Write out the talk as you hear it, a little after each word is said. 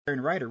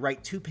and writer,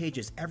 write 2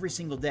 pages every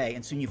single day,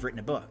 and soon you've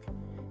written a book.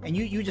 And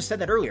you just said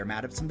that earlier,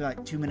 Matt, it's something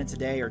like 2 minutes a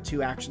day or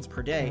 2 actions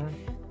per day.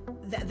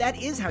 That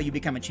is how you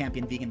become a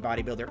champion vegan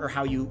bodybuilder, or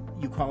how you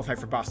qualify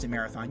for Boston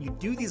Marathon. You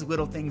do these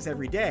little things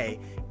every day,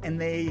 and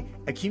they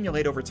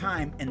accumulate over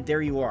time, and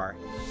there you are.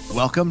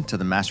 Welcome to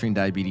the Mastering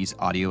Diabetes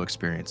audio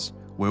experience,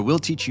 where we'll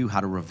teach you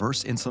how to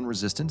reverse insulin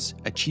resistance,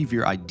 achieve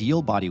your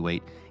ideal body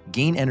weight,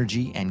 gain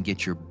energy, and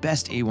get your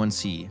best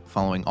A1C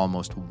following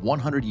almost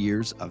 100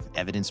 years of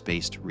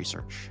evidence-based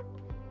research.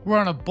 We're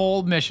on a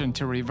bold mission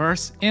to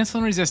reverse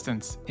insulin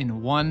resistance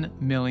in 1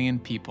 million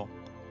people.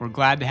 We're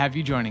glad to have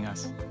you joining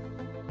us.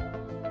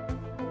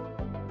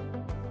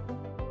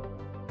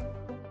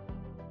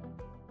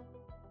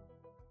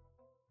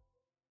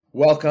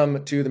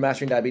 Welcome to the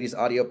Mastering Diabetes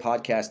audio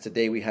podcast.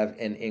 Today we have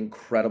an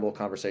incredible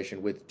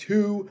conversation with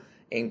 2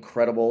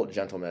 incredible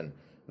gentlemen.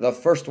 The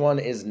first one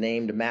is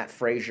named Matt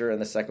Frazier, and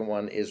the second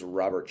one is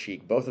Robert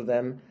Cheek. Both of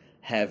them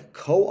have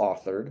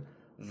co-authored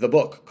the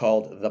book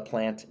called The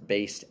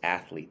Plant-Based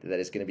Athlete that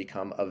is going to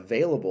become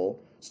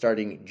available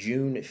starting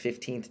June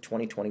 15th,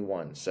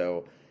 2021.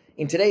 So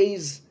in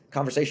today's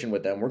conversation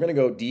with them, we're going to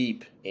go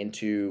deep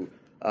into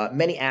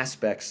many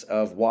aspects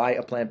of why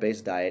a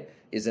plant-based diet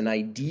is an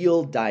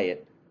ideal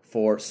diet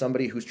for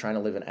somebody who's trying to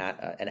live an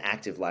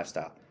active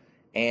lifestyle.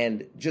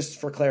 And just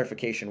for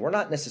clarification, we're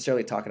not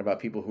necessarily talking about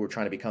people who are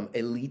trying to become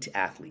elite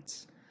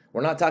athletes.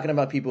 We're not talking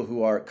about people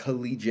who are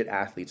collegiate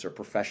athletes or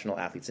professional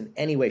athletes in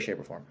any way, shape,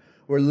 or form.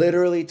 We're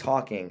literally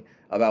talking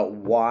about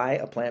why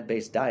a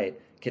plant-based diet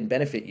can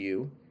benefit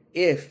you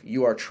if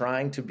you are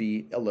trying to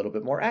be a little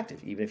bit more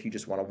active, even if you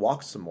just want to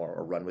walk some more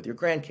or run with your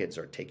grandkids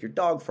or take your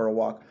dog for a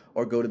walk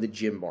or go to the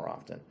gym more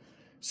often.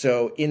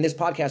 So in this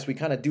podcast, we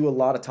kind of do a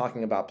lot of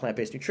talking about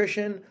plant-based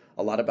nutrition,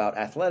 a lot about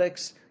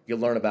athletics. You'll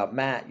learn about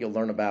Matt, you'll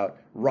learn about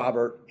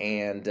Robert,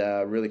 and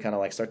really kind of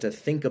like start to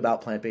think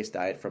about plant-based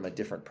diet from a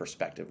different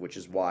perspective, which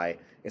is why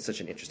it's such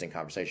an interesting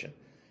conversation.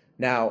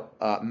 Now,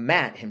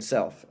 Matt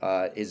himself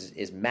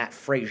is Matt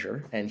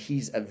Frazier, and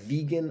he's a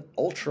vegan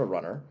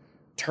ultrarunner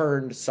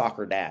turned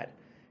soccer dad.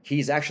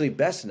 He's actually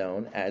best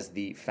known as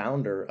the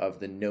founder of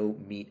the No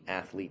Meat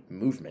Athlete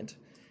movement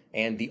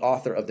and the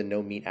author of the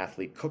No Meat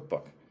Athlete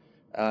Cookbook.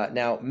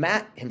 Now,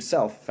 Matt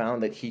himself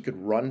found that he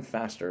could run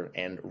faster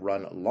and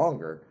run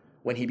longer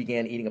when he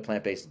began eating a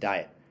plant-based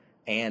diet.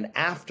 And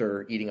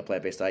after eating a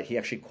plant-based diet, he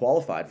actually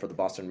qualified for the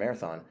Boston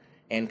Marathon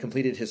and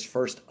completed his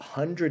first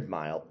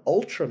 100-mile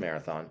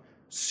ultramarathon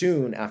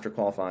soon after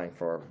qualifying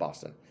for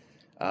Boston.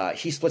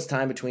 He splits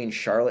time between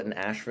Charlotte and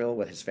Asheville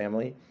with his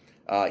family.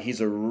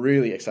 He's a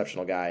really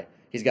exceptional guy.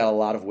 He's got a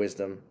lot of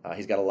wisdom.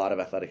 He's got a lot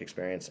of athletic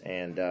experience.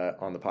 And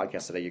on the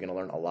podcast today, you're going to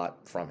learn a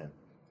lot from him.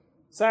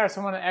 Cyrus,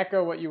 I want to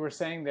echo what you were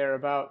saying there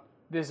about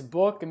this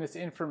book and this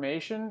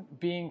information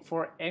being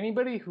for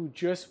anybody who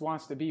just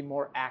wants to be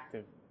more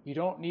active. You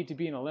don't need to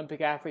be an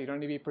Olympic athlete. You don't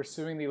need to be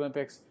pursuing the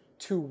Olympics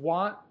to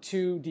want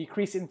to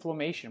decrease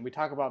inflammation. We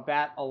talk about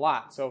that a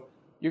lot. So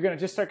you're going to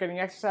just start getting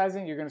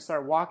exercising. You're going to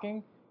start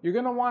walking. You're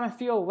going to want to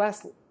feel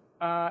less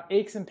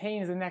aches and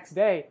pains the next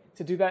day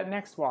to do that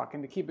next walk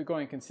and to keep it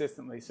going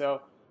consistently.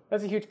 So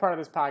that's a huge part of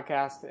this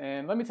podcast.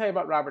 And let me tell you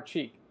about Robert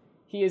Cheek.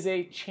 He is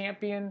a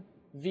champion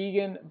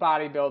vegan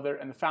bodybuilder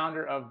and the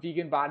founder of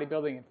Vegan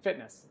Bodybuilding and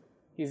Fitness.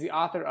 He's the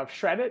author of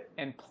Shred It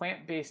and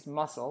Plant-Based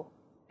Muscle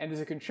and is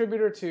a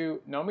contributor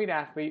to No Meat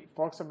Athlete,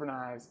 Forks Over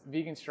Knives,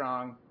 Vegan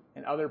Strong,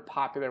 and other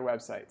popular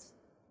websites.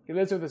 He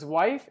lives with his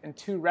wife and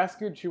 2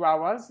 rescued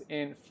chihuahuas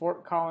in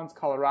Fort Collins,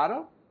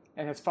 Colorado,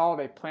 and has followed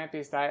a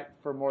plant-based diet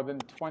for more than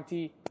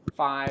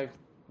 25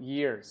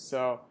 years.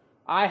 So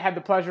I had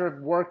the pleasure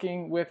of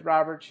working with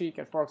Robert Cheek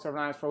at Forks Over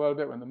Knives for a little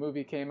bit when the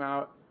movie came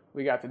out.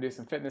 We got to do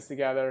some fitness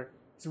together.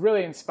 He's a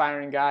really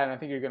inspiring guy, and I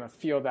think you're going to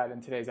feel that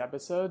in today's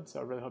episode, so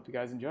I really hope you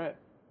guys enjoy it.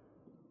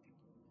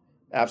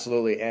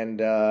 Absolutely. And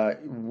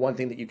one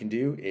thing that you can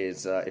do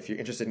is if you're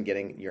interested in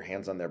getting your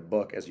hands on their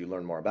book as you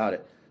learn more about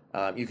it,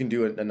 you can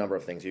do a number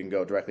of things. You can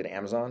go directly to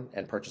Amazon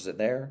and purchase it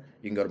there.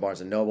 You can go to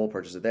Barnes & Noble,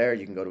 purchase it there.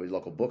 You can go to a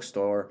local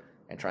bookstore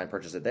and try and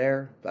purchase it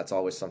there. That's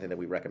always something that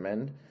we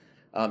recommend.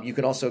 You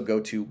can also go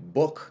to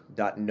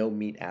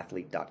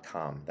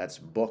book.nomeatathlete.com. That's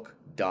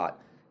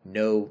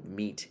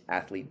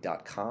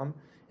book.nomeatathlete.com.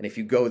 And if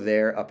you go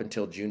there up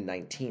until June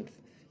 19th,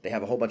 they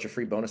have a whole bunch of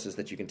free bonuses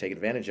that you can take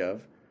advantage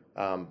of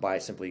by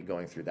simply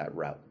going through that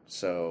route.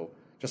 So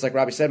just like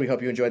Robbie said, we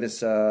hope you enjoy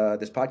this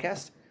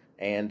podcast.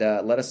 And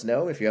let us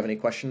know if you have any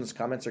questions,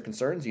 comments, or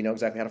concerns. You know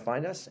exactly how to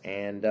find us.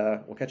 And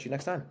we'll catch you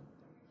next time.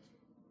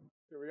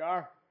 Here we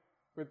are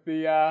with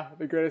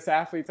the greatest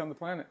athletes on the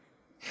planet.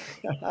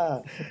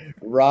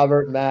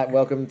 Robert, Matt,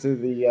 welcome to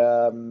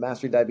the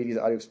Mastering Diabetes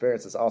audio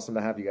experience. It's awesome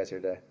to have you guys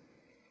here today.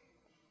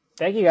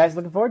 Thank you, guys.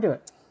 Looking forward to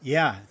it.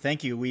 Yeah,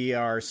 thank you. We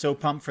are so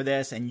pumped for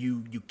this, and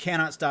you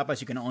cannot stop us.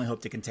 You can only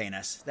hope to contain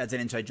us. That's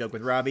an inside joke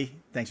with Robbie.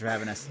 Thanks for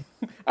having us.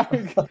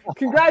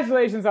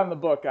 Congratulations on the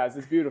book, guys.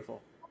 It's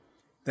beautiful.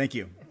 Thank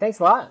you. Thanks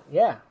a lot.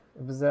 Yeah,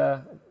 it was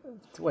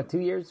 2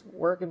 years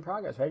work in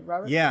progress, right,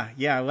 Robert? Yeah,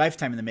 a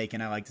lifetime in the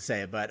making. I like to say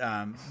it, but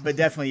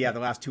definitely, the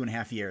last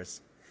 2.5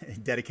 years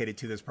dedicated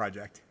to this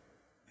project.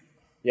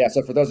 Yeah,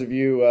 so for those of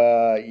you,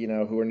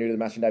 who are new to the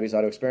Mastering Diabetes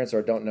Audio Experience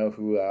or don't know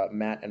who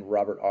Matt and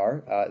Robert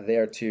are, they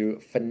are two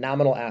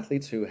phenomenal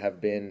athletes who have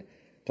been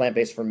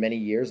plant-based for many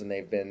years, and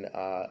they've been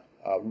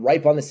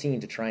ripe on the scene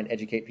to try and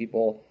educate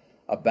people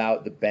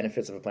about the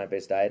benefits of a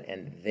plant-based diet,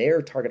 and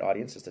their target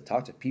audience is to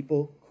talk to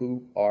people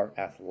who are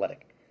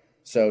athletic.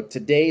 So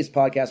today's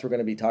podcast, we're going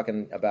to be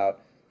talking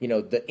about,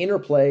 the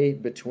interplay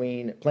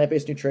between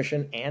plant-based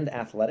nutrition and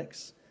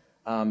athletics.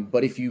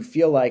 But if you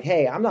feel like,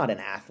 hey, I'm not an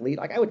athlete,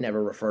 like I would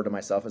never refer to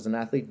myself as an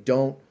athlete,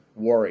 don't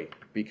worry,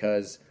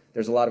 because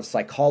there's a lot of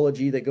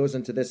psychology that goes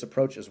into this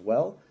approach as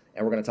well.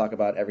 And we're going to talk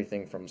about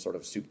everything from sort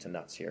of soup to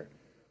nuts here.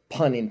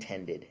 Pun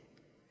intended.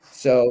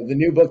 So the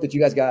new book that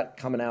you guys got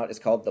coming out is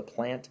called The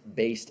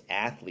Plant-Based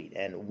Athlete.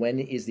 And when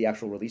is the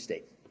actual release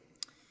date?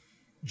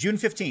 June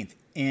 15th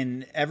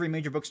in every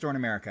major bookstore in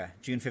America,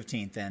 June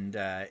 15th. And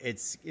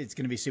it's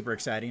going to be super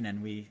exciting.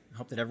 And we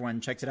hope that everyone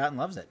checks it out and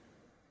loves it.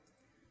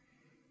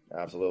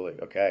 Absolutely.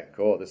 Okay,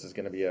 cool. This is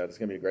going to be a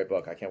great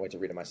book. I can't wait to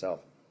read it myself.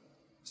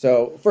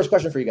 So first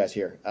question for you guys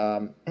here.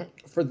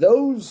 For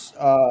those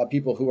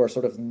people who are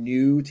sort of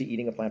new to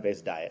eating a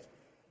plant-based diet,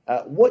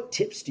 what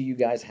tips do you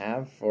guys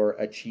have for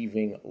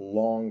achieving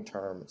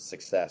long-term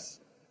success?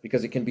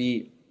 Because it can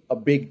be a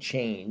big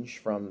change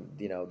from,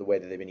 the way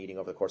that they've been eating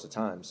over the course of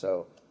time.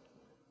 So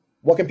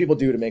what can people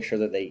do to make sure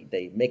that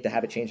they make the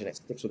habit change and it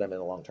sticks with them in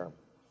the long term?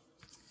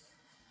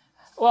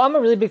 Well, I'm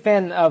a really big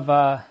fan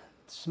of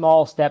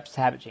small steps to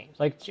habit change.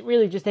 Like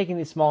really just taking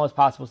the smallest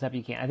possible step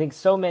you can. I think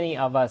so many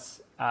of us,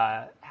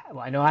 I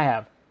know I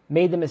have,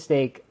 made the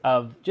mistake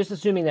of just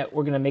assuming that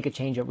we're going to make a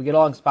change. We get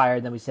all inspired,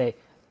 and then we say,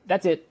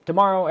 that's it,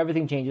 tomorrow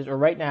everything changes, or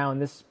right now in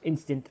this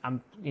instant,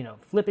 I'm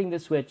flipping the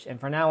switch, and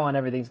from now on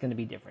everything's going to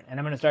be different. And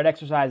I'm going to start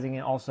exercising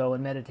and also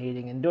and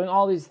meditating and doing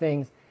all these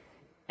things.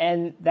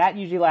 And that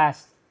usually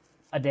lasts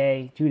a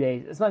day, 2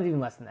 days. It's not even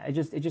less than that.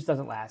 It just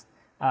doesn't last.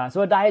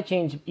 So a diet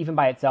change, even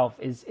by itself,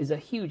 is a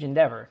huge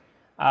endeavor.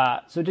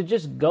 So to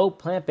just go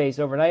plant-based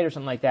overnight or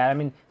something like that, I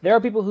mean, there are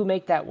people who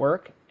make that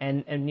work,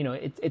 and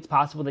it's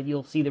possible that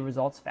you'll see the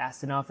results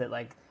fast enough that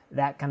like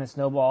that kind of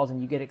snowballs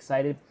and you get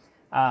excited.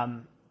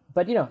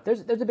 But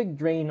there's a big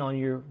drain on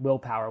your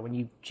willpower when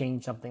you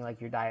change something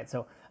like your diet.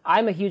 So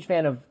I'm a huge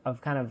fan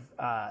of kind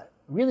of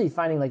really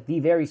finding like the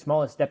very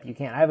smallest step you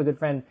can. I have a good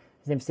friend,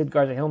 his name's Sid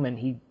Garza-Hillman.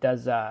 He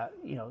does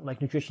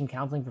like nutrition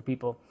counseling for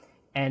people,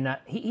 and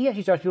he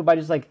actually starts people by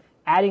just like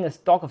adding a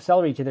stalk of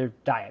celery to their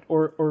diet,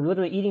 or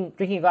literally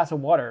drinking a glass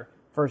of water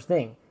first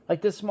thing.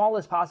 Like the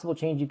smallest possible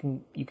change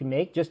you can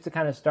make just to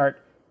kind of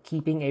start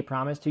keeping a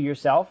promise to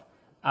yourself.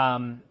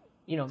 Something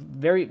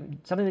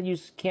that you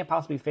can't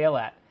possibly fail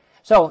at.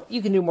 So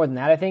you can do more than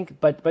that, I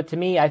think. But to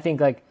me, I think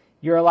like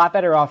you're a lot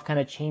better off kind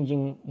of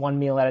changing one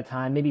meal at a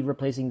time, maybe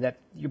replacing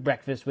your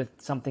breakfast with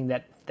something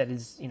that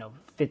is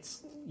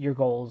fits your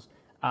goals,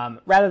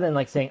 rather than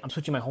like saying I'm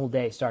switching my whole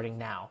day starting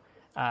now.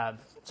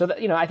 So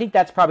that, I think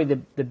that's probably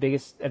the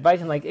biggest advice.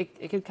 And like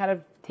it could kind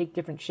of take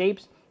different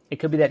shapes. It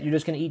could be that you're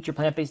just going to eat your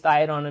plant-based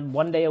diet on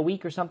one day a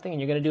week or something,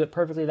 and you're going to do it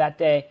perfectly that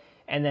day,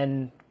 and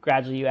then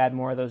gradually you add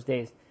more of those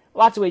days.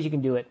 Lots of ways you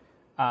can do it.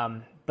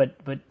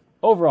 But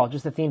overall,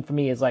 just the theme for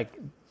me is like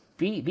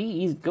be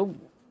easy, go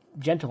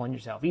gentle on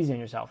yourself, easy on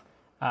yourself,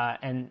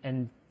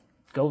 and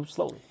go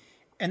slowly.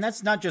 And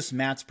that's not just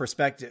Matt's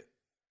perspective.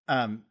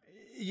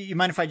 You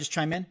mind if I just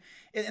chime in?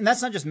 And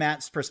that's not just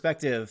Matt's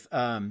perspective.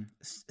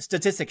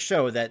 Statistics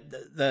show that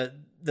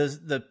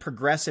the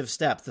progressive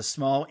steps, the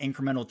small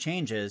incremental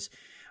changes,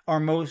 are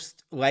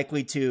most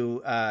likely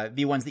to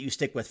be ones that you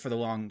stick with for the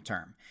long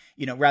term.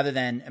 Rather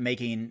than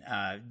making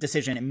a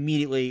decision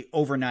immediately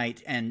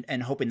overnight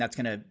and hoping that's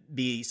going to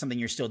be something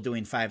you're still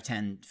doing 5,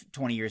 10,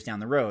 20 years down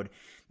the road.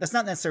 That's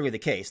not necessarily the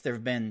case. There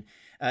have been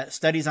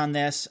studies on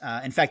this.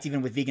 In fact,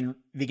 even with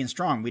Vegan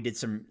Strong, we did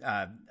some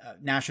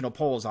national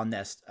polls on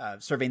this,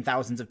 surveying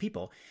thousands of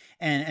people.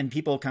 And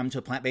people come to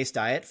a plant-based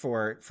diet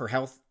for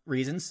health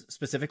reasons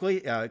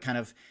specifically,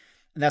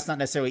 that's not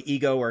necessarily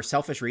ego or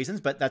selfish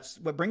reasons, but that's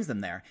what brings them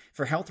there,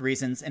 for health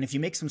reasons. And if you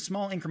make some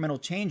small incremental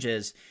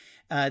changes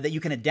that you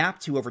can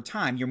adapt to over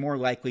time, you're more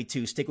likely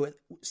to stick with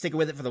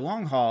it for the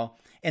long haul,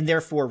 and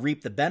therefore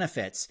reap the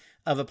benefits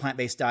of a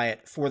plant-based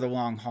diet for the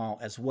long haul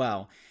as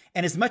well.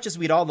 And as much as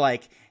we'd all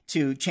like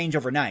to change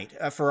overnight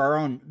for our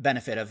own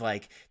benefit of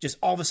like just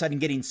all of a sudden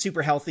getting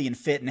super healthy and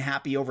fit and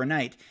happy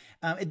overnight,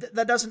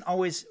 that doesn't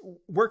always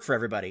work for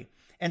everybody.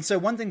 And so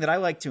one thing that I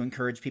like to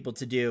encourage people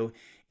to do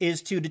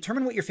is to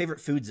determine what your favorite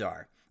foods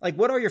are. Like,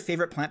 what are your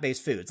favorite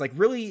plant-based foods? Like,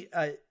 really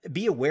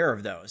be aware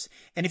of those.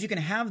 And if you can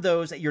have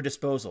those at your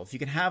disposal, if you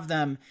can have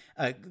them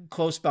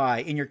close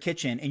by in your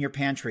kitchen, in your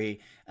pantry,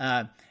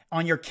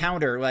 on your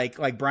counter,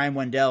 like Brian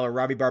Wendell or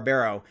Robbie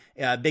Barbero,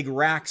 big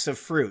racks of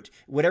fruit,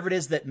 whatever it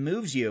is that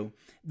moves you,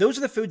 those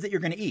are the foods that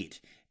you're going to eat.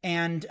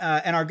 And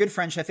our good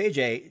friend Chef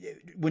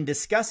AJ, when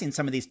discussing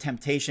some of these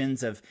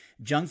temptations of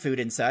junk food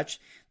and such,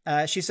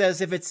 she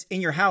says, if it's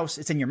in your house,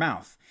 it's in your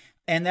mouth.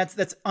 And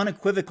that's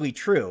unequivocally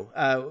true.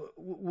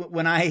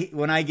 When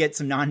I get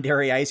some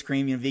non-dairy ice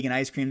cream, vegan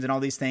ice creams and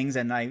all these things,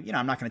 and I'm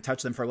not going to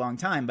touch them for a long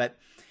time, but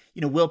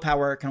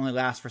willpower can only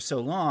last for so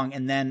long,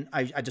 and then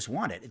I just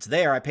want it. It's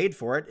there. I paid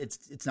for it.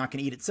 It's not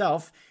going to eat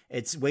itself.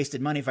 It's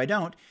wasted money if I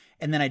don't.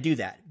 And then I do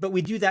that. But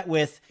we do that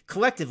with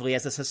collectively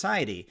as a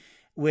society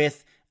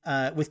with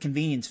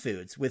convenience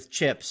foods, with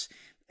chips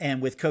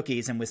and with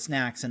cookies and with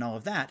snacks and all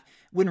of that.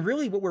 When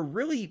really what we're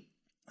really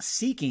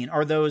seeking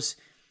are those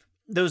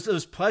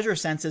pleasure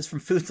senses from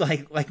foods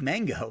like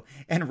mango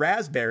and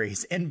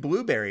raspberries and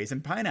blueberries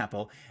and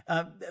pineapple,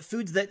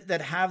 foods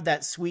that have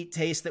that sweet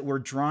taste that we're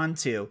drawn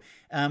to.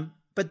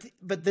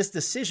 But this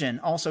decision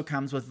also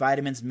comes with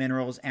vitamins,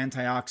 minerals,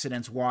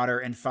 antioxidants, water,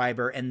 and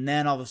fiber. And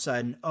then all of a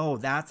sudden, oh,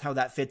 that's how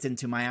that fits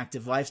into my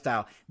active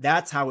lifestyle.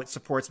 That's how it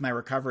supports my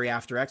recovery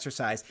after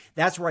exercise.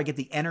 That's where I get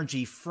the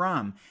energy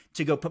from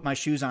to go put my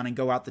shoes on and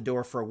go out the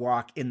door for a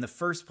walk in the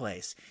first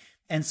place.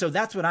 And so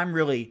that's what I'm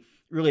really,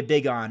 really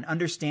big on,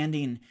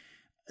 understanding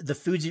the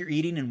foods you're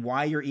eating and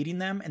why you're eating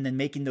them, and then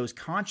making those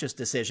conscious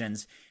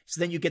decisions so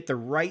then you get the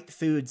right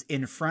foods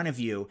in front of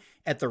you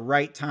at the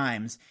right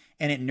times,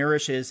 and it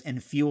nourishes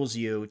and fuels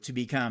you to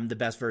become the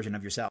best version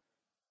of yourself.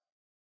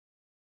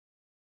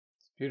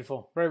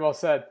 Beautiful. Very well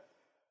said.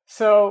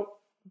 So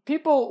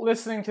people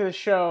listening to the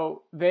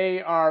show,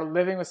 they are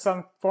living with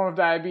some form of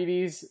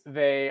diabetes.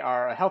 They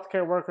are a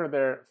healthcare worker.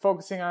 They're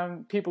focusing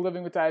on people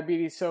living with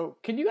diabetes. So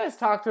can you guys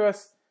talk to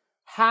us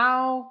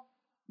how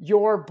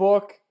your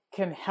book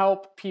can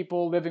help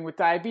people living with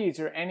diabetes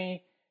or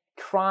any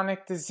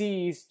chronic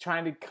disease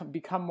trying to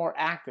become more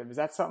active? Is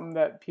that something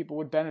that people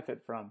would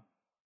benefit from?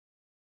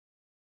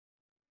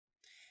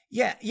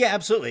 Yeah,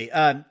 absolutely.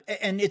 And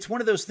it's one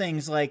of those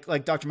things like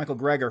Dr. Michael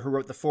Greger, who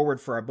wrote the foreword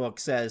for our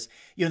book, says,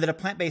 that a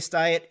plant-based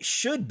diet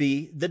should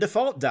be the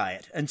default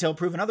diet until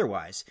proven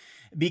otherwise,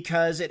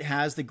 because it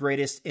has the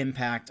greatest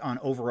impact on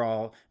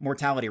overall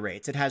mortality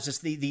rates. It has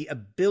just the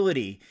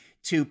ability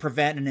to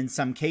prevent and in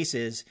some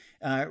cases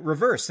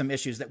reverse some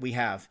issues that we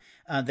have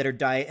that are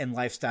diet and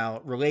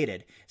lifestyle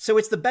related. So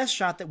it's the best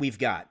shot that we've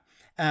got.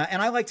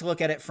 And I like to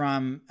look at it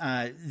from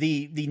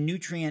the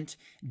nutrient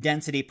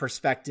density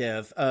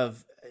perspective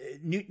of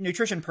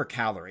nutrition per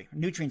calorie,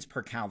 nutrients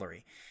per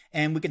calorie.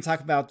 And we can talk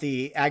about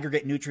the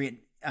aggregate nutrient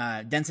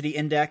density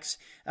index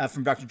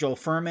from Dr. Joel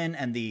Fuhrman,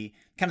 and the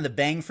kind of the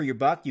bang for your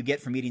buck you get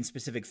from eating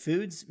specific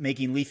foods,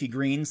 making leafy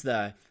greens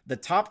the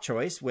top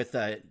choice with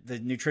the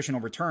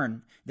nutritional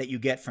return that you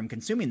get from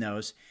consuming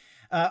those,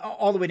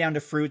 all the way down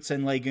to fruits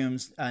and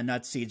legumes,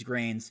 nuts, seeds,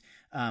 grains,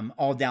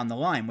 all down the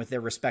line with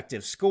their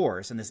respective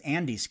scores and this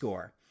Andy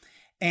score.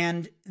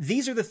 And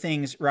these are the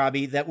things,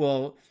 Robbie, that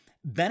will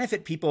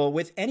benefit people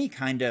with any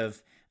kind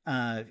of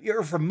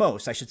or for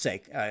most, I should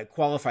say,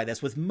 qualify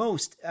this with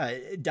most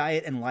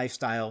diet and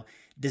lifestyle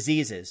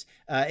diseases.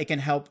 It can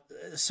help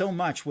so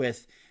much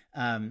with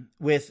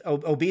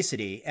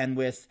obesity and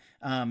with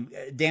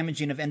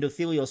damaging of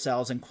endothelial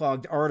cells and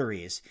clogged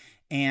arteries,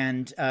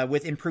 and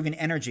with improving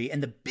energy.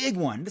 And the big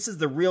one, this is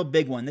the real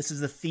big one, this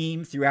is the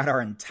theme throughout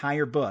our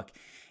entire book,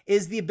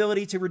 is the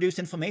ability to reduce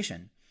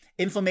inflammation.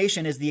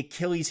 Inflammation is the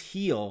Achilles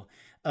heel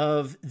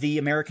of the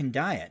American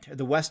diet, or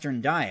the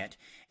Western diet.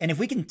 And if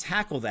we can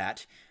tackle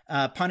that,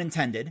 pun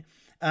intended,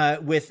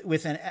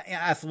 with an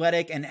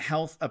athletic and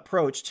health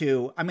approach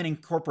to, I'm going to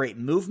incorporate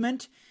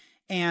movement.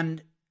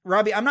 And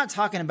Robbie, I'm not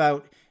talking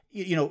about,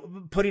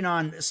 putting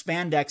on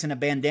spandex and a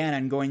bandana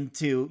and going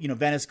to,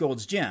 Venice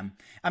Gold's gym.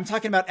 I'm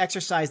talking about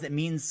exercise that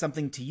means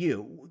something to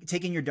you,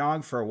 taking your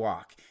dog for a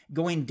walk,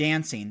 going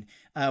dancing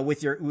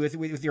with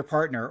your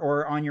partner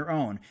or on your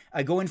own,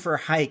 going for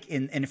a hike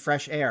in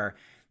fresh air.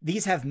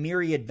 These have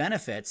myriad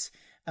benefits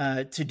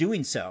to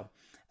doing so.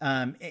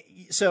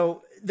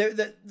 So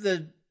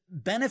the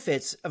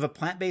benefits of a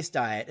plant-based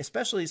diet,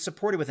 especially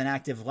supported with an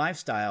active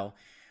lifestyle,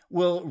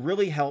 will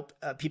really help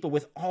people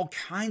with all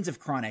kinds of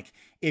chronic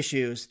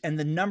issues. And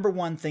the number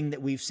one thing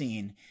that we've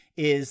seen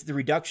is the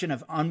reduction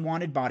of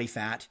unwanted body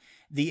fat,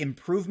 the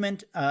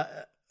improvement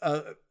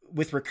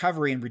with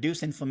recovery and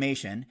reduced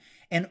inflammation,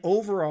 and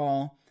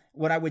overall,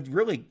 what I would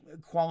really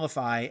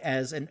qualify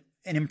as an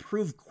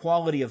improved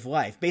quality of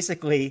life,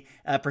 basically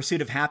a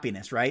pursuit of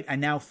happiness, right? I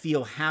now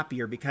feel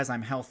happier because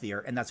I'm healthier,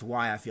 and that's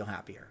why I feel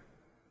happier.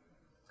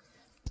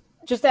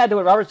 Just to add to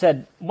what Robert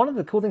said, one of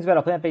the cool things about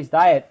a plant-based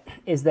diet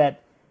is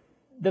that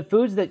the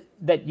foods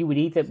that you would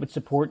eat that would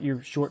support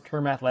your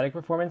short-term athletic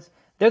performance,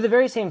 they're the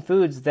very same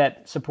foods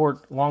that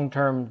support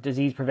long-term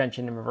disease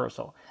prevention and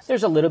reversal.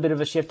 There's a little bit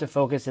of a shift of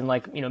focus in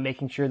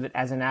making sure that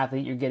as an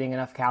athlete you're getting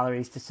enough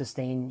calories to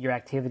sustain your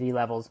activity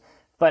levels.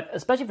 But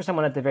especially for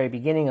someone at the very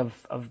beginning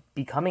of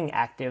becoming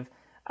active,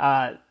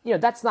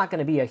 that's not going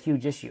to be a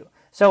huge issue.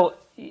 So,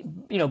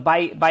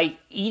 by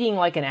eating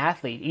like an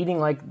athlete, eating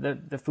like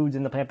the foods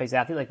in the plant-based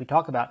athlete, like we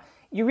talk about,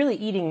 you're really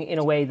eating in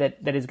a way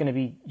that is going to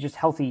be just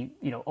healthy,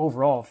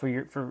 overall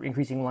for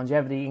increasing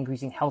longevity,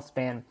 increasing health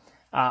span,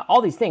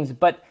 all these things.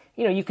 But,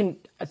 you can,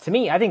 to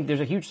me, I think there's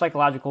a huge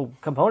psychological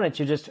component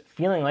to just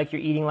feeling like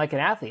you're eating like an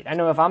athlete. I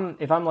know if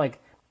I'm like,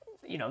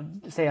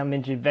 say I'm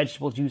into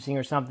vegetable juicing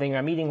or something, or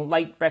I'm eating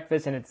light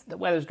breakfast and the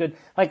weather's good,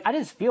 I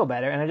just feel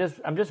better, and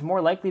I'm just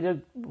more likely to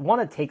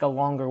want to take a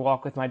longer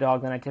walk with my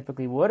dog than I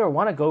typically would, or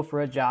want to go for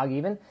a jog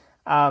even.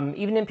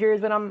 even in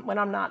periods when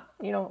I'm not,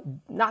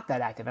 not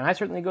that active. And I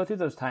certainly go through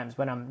those times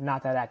when I'm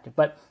not that active.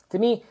 But to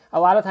me, a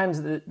lot of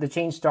times the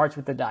change starts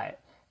with the diet.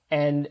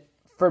 And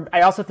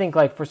I also think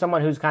like for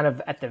someone who's kind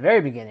of at the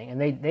very beginning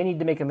and they need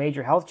to make a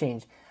major health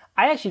change,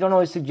 I actually don't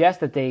always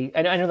suggest that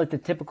I know like the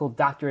typical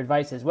doctor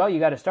advice is, well, you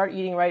got to start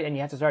eating right and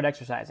you have to start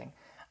exercising.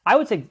 I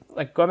would say,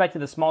 like going back to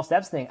the small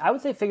steps thing, I would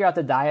say figure out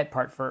the diet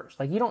part first.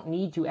 Like you don't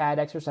need to add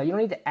exercise. You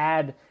don't need to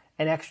add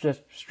an extra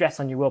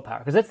stress on your willpower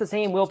because it's the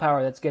same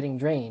willpower that's getting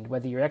drained,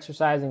 whether you're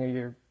exercising or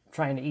you're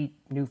trying to eat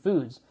new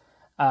foods.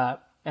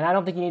 And I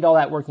don't think you need all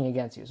that working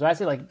against you. So I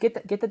say like get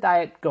the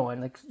diet going,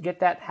 like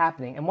get that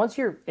happening. And once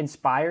you're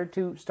inspired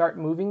to start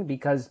moving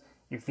because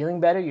you're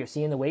feeling better, you're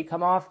seeing the weight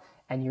come off,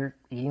 and you're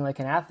eating like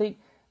an athlete,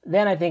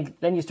 then I think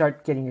then you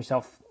start getting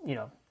yourself,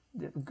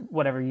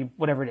 whatever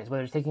it is,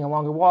 whether it's taking a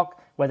longer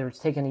walk, whether it's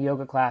taking a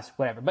yoga class,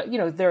 whatever. But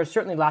there are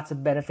certainly lots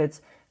of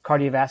benefits: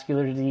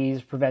 cardiovascular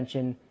disease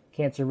prevention,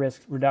 cancer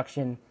risk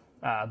reduction,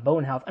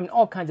 bone health. I mean,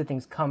 all kinds of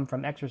things come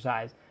from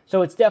exercise.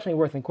 So it's definitely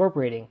worth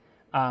incorporating.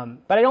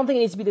 But I don't think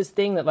it needs to be this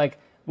thing that like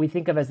we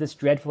think of as this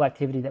dreadful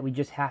activity that we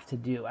just have to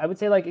do. I would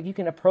say like if you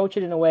can approach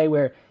it in a way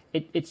where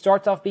it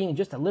starts off being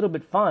just a little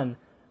bit fun,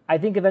 I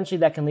think eventually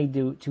that can lead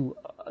to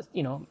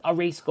a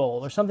race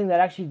goal or something that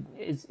actually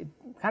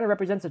kind of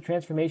represents a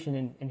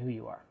transformation in who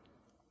you are.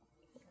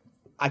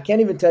 I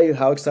can't even tell you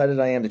how excited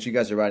I am that you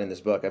guys are writing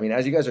this book. I mean,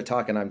 as you guys are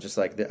talking, I'm just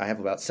like, I have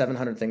about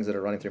 700 things that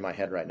are running through my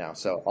head right now.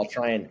 So I'll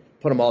try and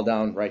put them all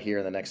down right here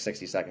in the next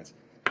 60 seconds.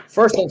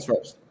 First things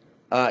first,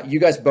 you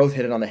guys both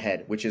hit it on the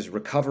head, which is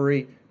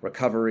recovery,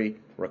 recovery,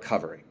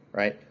 recovery,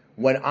 right?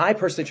 When I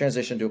personally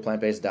transitioned to a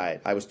plant-based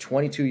diet, I was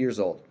 22 years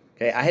old.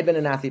 Okay, I had been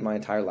an athlete my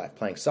entire life,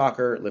 playing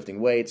soccer, lifting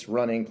weights,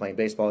 running, playing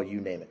baseball,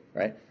 you name it,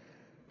 right?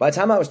 By the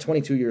time I was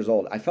 22 years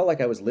old, I felt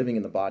like I was living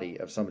in the body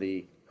of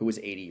somebody who was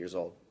 80 years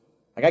old.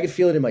 Like I could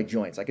feel it in my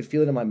joints, I could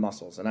feel it in my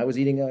muscles, and I was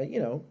eating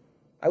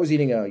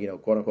a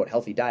quote unquote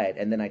healthy diet,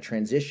 and then I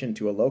transitioned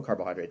to a low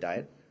carbohydrate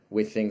diet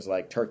with things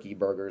like turkey,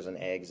 burgers, and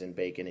eggs, and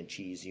bacon, and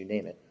cheese, you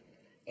name it.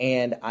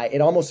 And it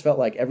almost felt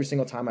like every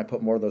single time I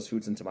put more of those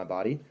foods into my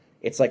body,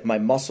 it's like my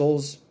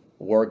muscles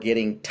were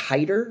getting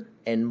tighter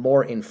and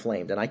more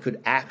inflamed, and I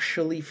could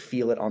actually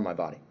feel it on my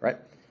body, right?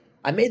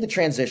 I made the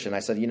transition. I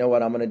said, you know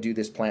what, I'm going to do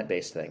this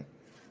plant-based thing.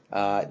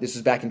 This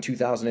is back in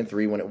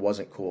 2003 when it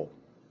wasn't cool.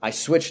 I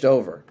switched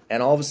over,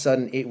 and all of a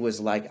sudden it was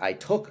like I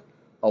took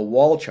a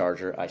wall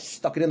charger, I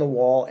stuck it in the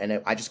wall,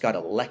 and I just got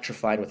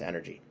electrified with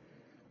energy.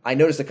 I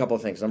noticed a couple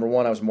of things. Number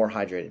one, I was more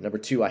hydrated. Number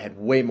two, I had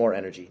way more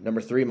energy.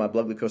 Number three, my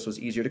blood glucose was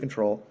easier to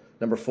control.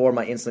 Number four,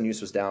 my insulin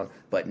use was down.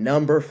 But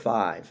number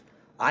five,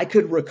 I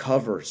could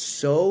recover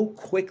so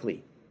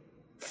quickly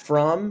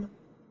from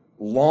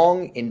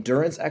long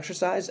endurance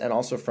exercise and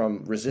also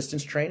from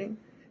resistance training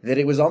that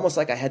it was almost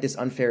like I had this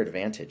unfair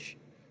advantage.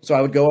 So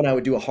I would go and I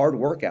would do a hard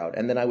workout,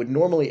 and then I would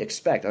normally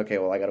expect, okay,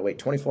 well, I got to wait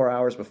 24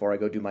 hours before I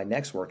go do my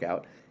next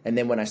workout. And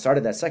then when I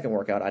started that second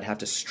workout, I'd have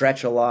to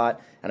stretch a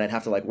lot, and I'd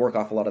have to work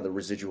off a lot of the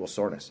residual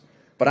soreness.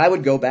 But I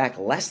would go back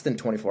less than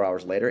 24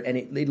 hours later, and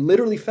it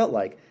literally felt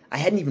like I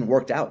hadn't even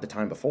worked out the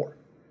time before,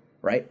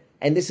 right?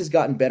 And this has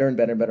gotten better and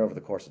better and better over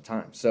the course of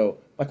time. So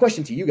my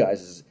question to you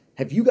guys is,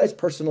 have you guys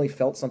personally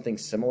felt something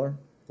similar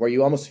where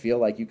you almost feel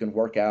like you can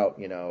work out,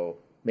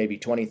 maybe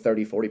 20,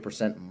 30,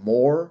 40%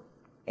 more,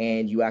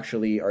 and you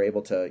actually are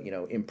able to,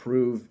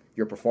 improve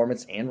your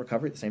performance and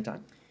recovery at the same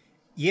time?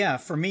 Yeah,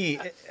 for me,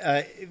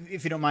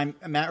 if you don't mind,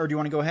 Matt, or do you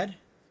want to go ahead?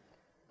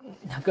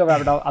 Go,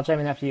 Robert. I'll chime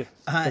in after you.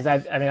 Because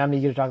I'm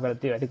eager to talk about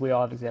it too. I think we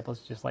all have examples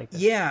just like this.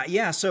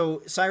 Yeah.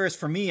 So, Cyrus,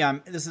 for me,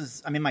 I'm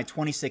in my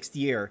 26th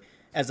year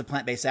as a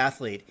plant-based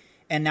athlete,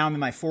 and now I'm in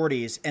my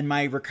 40s, and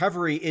my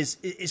recovery is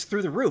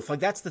through the roof. Like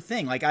that's the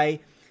thing. Like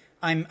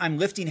I'm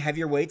lifting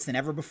heavier weights than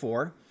ever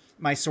before.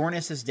 My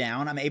soreness is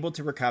down. I'm able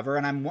to recover,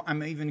 and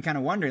I'm even kind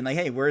of wondering, like,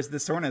 hey, where's the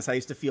soreness I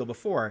used to feel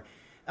before?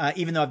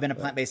 Even though I've been a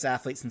plant-based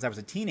athlete since I was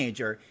a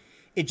teenager,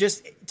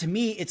 to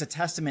me, it's a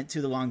testament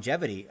to the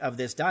longevity of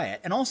this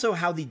diet and also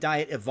how the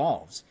diet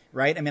evolves,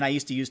 right? I mean, I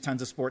used to use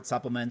tons of sports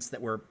supplements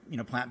that were,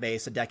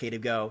 plant-based a decade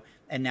ago,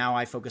 and now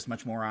I focus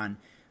much more on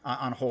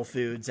whole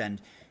foods and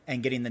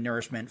getting the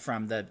nourishment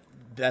from the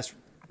best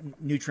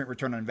nutrient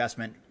return on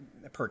investment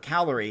per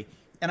calorie.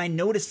 And I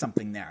noticed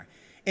something there.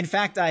 In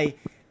fact, I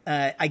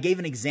gave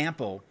an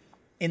example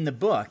in the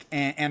book,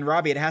 and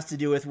Robbie, it has to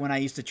do with when I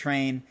used to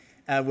train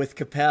with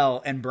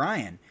Capel and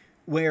Brian,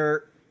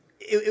 where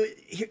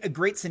a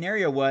great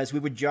scenario was we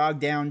would jog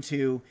down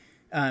to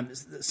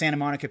Santa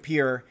Monica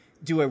Pier,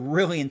 do a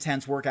really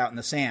intense workout in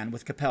the sand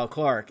with Capel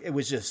Clark. It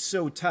was just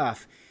so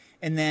tough.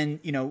 And then,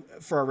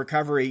 for our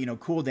recovery,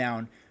 cool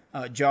down,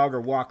 jog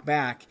or walk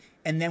back.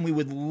 And then we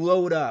would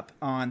load up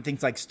on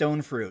things like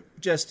stone fruit,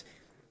 just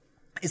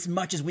as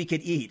much as we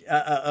could eat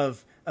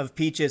of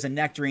peaches and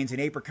nectarines and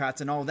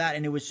apricots and all that.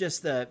 And it was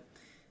just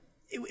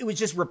it was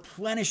just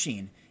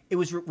replenishing. It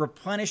was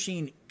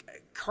replenishing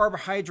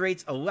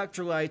carbohydrates,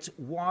 electrolytes,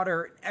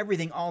 water,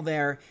 everything all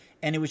there.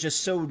 And it was just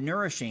so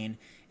nourishing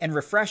and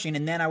refreshing.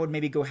 And then I would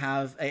maybe go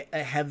have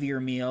a heavier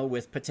meal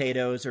with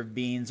potatoes or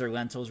beans or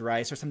lentils,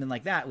 rice or something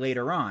like that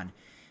later on.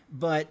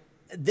 But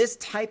this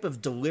type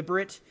of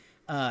deliberate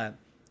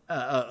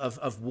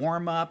of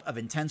warm up, of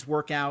intense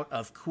workout,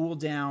 of cool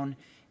down,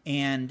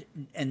 and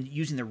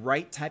using the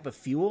right type of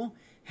fuel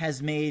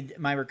has made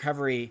my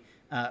recovery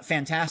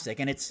fantastic.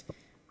 And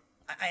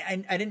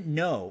I didn't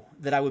know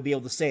that I would be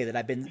able to say that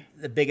I've been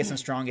the biggest and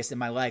strongest in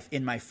my life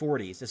in my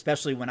 40s,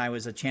 especially when I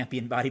was a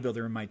champion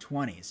bodybuilder in my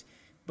 20s.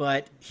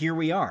 But here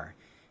we are.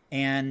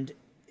 And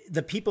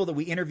the people that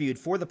we interviewed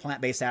for the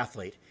Plant-Based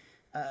Athlete,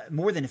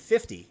 more than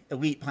 50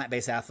 elite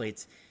plant-based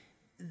athletes,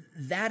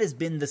 that has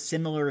been the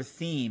similar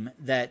theme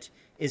that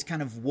is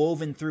kind of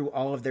woven through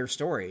all of their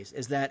stories,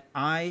 is that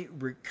I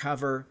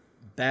recover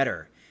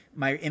better.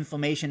 My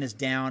inflammation is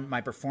down.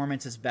 My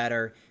performance is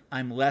better.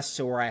 I'm less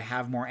sore. I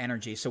have more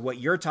energy. So what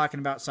you're talking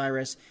about,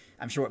 Cyrus,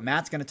 I'm sure what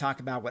Matt's going to talk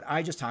about, what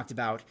I just talked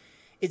about,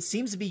 it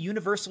seems to be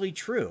universally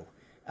true,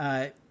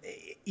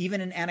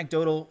 even in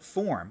anecdotal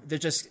form.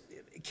 There's just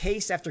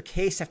case after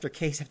case after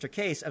case after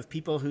case of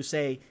people who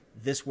say,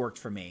 this worked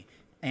for me.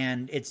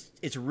 And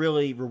it's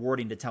really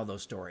rewarding to tell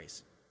those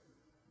stories.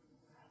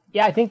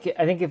 Yeah, I think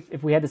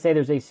if we had to say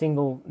there's a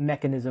single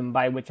mechanism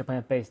by which a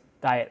plant-based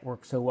diet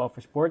works so well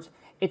for sports,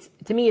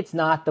 to me it's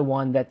not the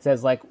one that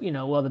says like,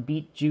 well, the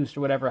beet juice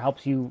or whatever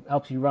helps you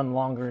run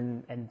longer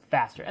and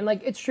faster. And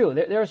like, it's true,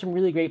 there are some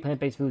really great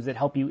plant-based foods that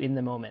help you in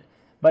the moment.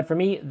 But for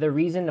me, the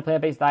reason the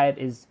plant-based diet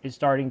is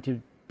starting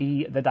to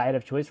be the diet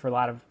of choice for a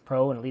lot of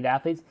pro and elite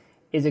athletes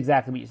is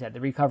exactly what you said, the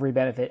recovery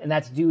benefit, and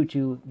that's due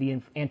to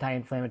the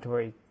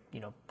anti-inflammatory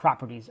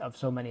properties of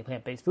so many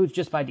plant-based foods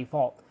just by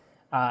default.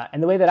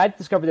 And the way that I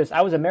discovered this,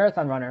 I was a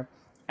marathon runner,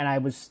 and I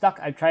was stuck.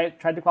 I tried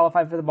to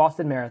qualify for the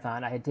Boston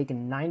Marathon. I had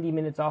taken 90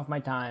 minutes off my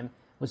time,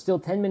 was still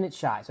 10 minutes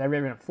shy. So I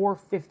ran a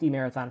 4:50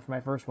 marathon for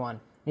my first one,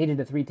 needed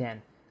a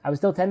 3:10. I was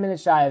still 10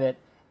 minutes shy of it,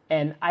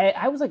 and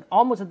I was like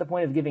almost at the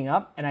point of giving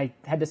up, and I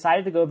had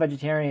decided to go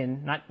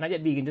vegetarian, not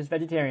yet vegan, just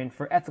vegetarian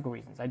for ethical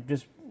reasons. I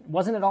just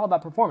wasn't at all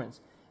about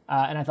performance.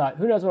 And I thought,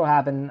 who knows what will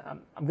happen?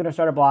 I'm going to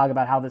start a blog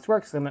about how this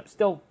works. I'm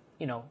still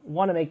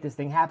want to make this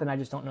thing happen. I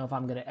just don't know if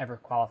I'm going to ever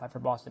qualify for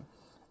Boston.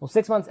 Well,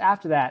 6 months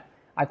after that,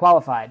 I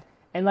qualified.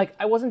 And like,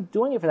 I wasn't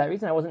doing it for that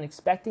reason. I wasn't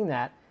expecting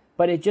that.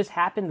 But it just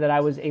happened that I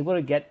was able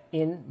to get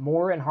in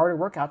more and harder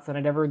workouts than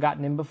I'd ever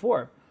gotten in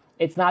before.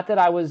 It's not that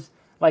I was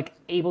like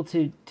able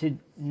to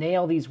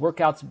nail these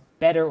workouts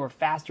better or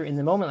faster in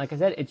the moment. Like I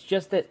said, it's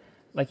just that,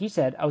 like you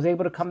said, I was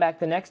able to come back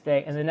the next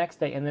day and the next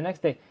day and the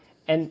next day.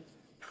 And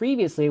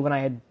previously, when I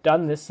had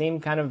done this same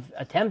kind of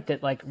attempt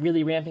at like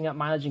really ramping up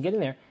mileage and getting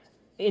there,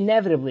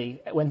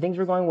 inevitably, when things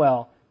were going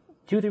well,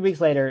 2-3 weeks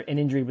later, an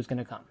injury was going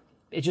to come.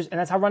 It's just, and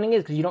that's how running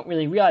is, because you don't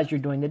really realize you're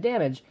doing the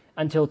damage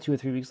until 2 or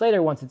 3 weeks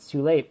later, once it's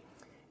too late.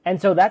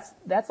 And so that's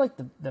like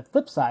the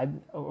flip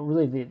side, or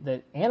really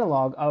the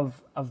analog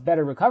of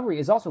better recovery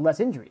is also less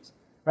injuries,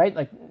 right?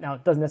 Like, now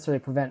it doesn't necessarily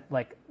prevent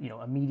like,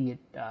 immediate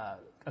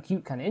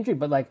acute kind of injury,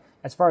 but like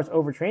as far as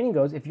overtraining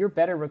goes, if you're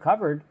better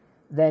recovered,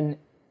 then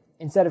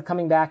instead of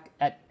coming back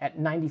at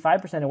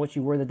 95% of what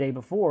you were the day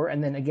before,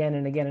 and then again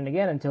and again and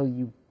again until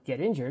you get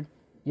injured,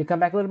 you come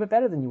back a little bit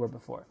better than you were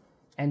before.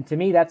 And to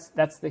me, that's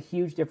the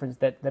huge difference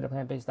that a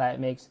plant-based diet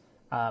makes.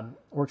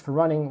 Works for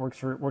running, worked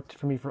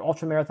for me for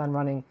ultramarathon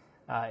running,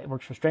 it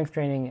works for strength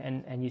training,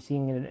 and you're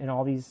seeing it in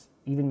all these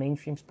even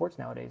mainstream sports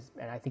nowadays.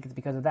 And I think it's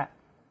because of that.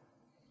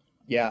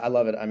 Yeah, I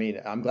love it. I mean,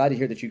 I'm glad to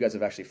hear that you guys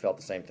have actually felt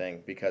the same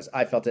thing, because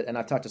I felt it, and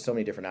I've talked to so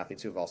many different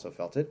athletes who have also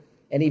felt it.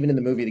 And even in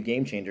the movie The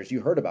Game Changers,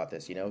 you heard about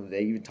this.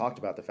 They even talked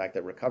about the fact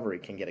that recovery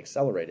can get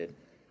accelerated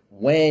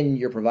when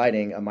you're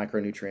providing a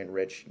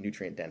micronutrient-rich,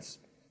 nutrient-dense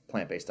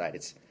plant-based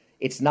diet.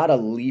 It's not a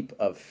leap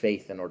of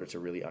faith in order to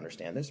really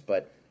understand this,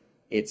 but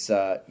it's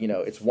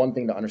it's one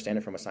thing to understand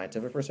it from a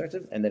scientific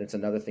perspective, and then it's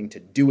another thing to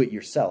do it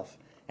yourself.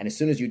 And as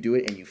soon as you do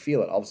it and you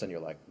feel it, all of a sudden you're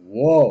like,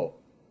 whoa,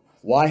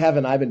 why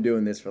haven't I been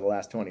doing this for the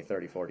last 20,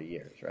 30, 40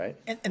 years, right?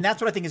 And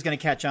that's what I think is going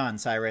to catch on,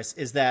 Cyrus,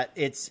 is that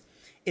it's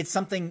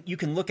something you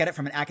can look at it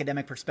from an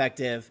academic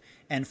perspective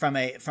and from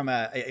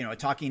a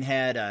talking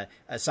head,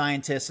 a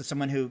scientist,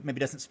 someone who maybe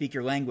doesn't speak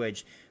your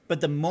language. But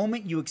the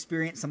moment you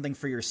experience something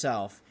for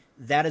yourself,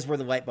 that is where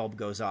the light bulb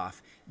goes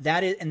off.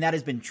 That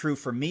has been true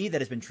for me. That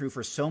has been true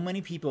for so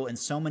many people in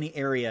so many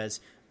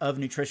areas of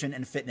nutrition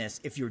and fitness.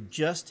 If you're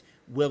just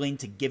willing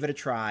to give it a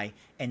try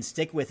and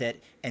stick with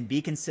it and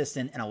be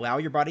consistent and allow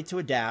your body to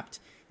adapt,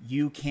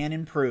 you can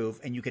improve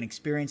and you can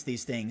experience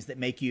these things that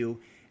make you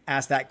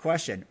ask that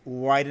question,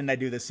 why didn't I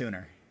do this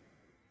sooner?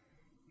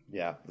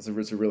 Yeah, that's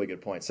a really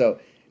good point. So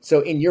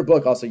in your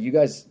book also, you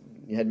guys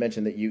had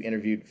mentioned that you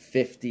interviewed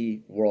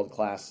 50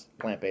 world-class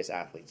plant-based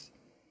athletes.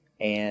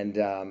 And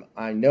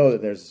I know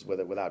that there's,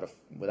 without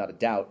a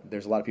doubt,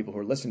 there's a lot of people who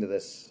are listening to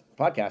this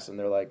podcast and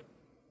they're like,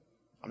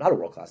 I'm not a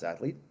world-class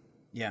athlete.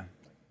 Yeah.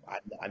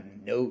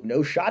 I'm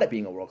no shot at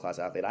being a world-class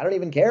athlete. I don't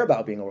even care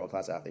about being a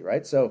world-class athlete,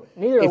 right? So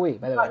neither are we,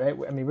 by the way,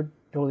 right? I mean, we're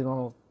totally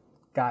normal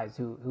guys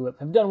who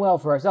have done well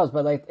for ourselves,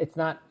 but like, it's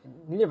not,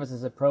 neither of us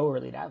is a pro or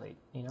elite athlete,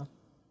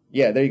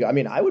 Yeah, there you go. I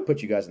mean, I would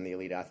put you guys in the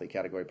elite athlete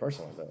category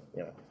personally,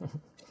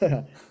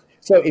 but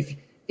So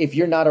if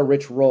you're not a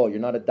Rich Roll, you're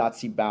not a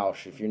Dotsie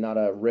Bausch, if you're not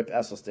a Rip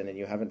Esselstyn and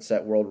you haven't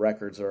set world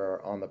records or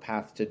are on the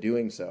path to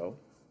doing so,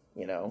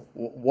 you know,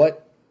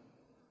 what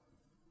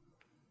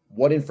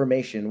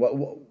information,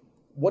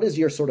 what is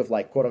your sort of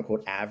like quote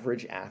unquote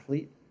average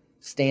athlete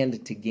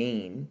stand to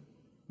gain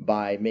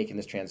by making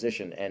this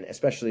transition? And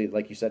especially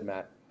like you said,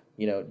 Matt,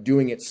 you know,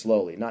 doing it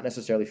slowly, not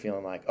necessarily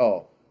feeling like,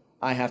 oh,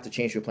 I have to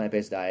change to a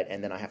plant-based diet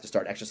and then I have to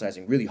start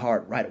exercising really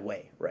hard right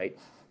away, right?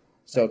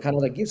 So kind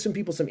of like give some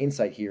people some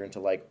insight here into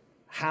like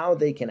how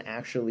they can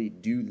actually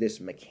do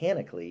this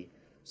mechanically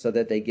so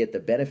that they get the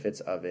benefits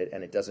of it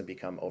and it doesn't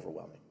become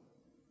overwhelming.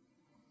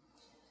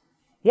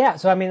 Yeah,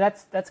 so I mean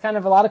that's kind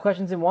of a lot of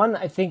questions in one.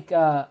 I think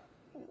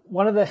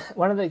one of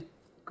the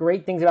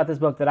great things about this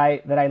book that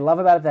I love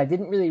about it that I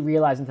didn't really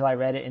realize until I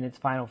read it in its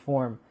final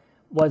form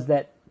was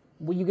that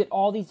when you get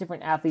all these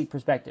different athlete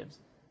perspectives,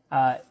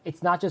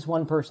 it's not just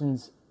one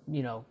person's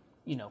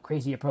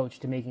crazy approach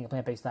to making a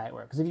plant-based diet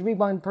work. Because if you read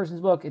one person's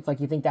book, it's like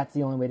you think that's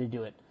the only way to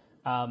do it,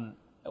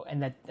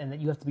 and that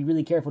you have to be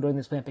really careful doing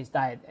this plant-based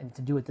diet and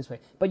to do it this way.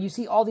 But you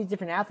see all these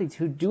different athletes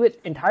who do it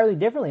entirely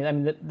differently. I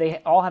mean, they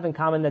all have in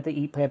common that they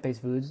eat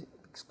plant-based foods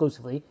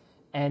exclusively,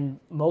 and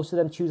most of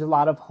them choose a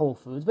lot of whole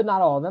foods, but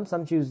not all of them.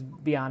 Some choose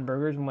Beyond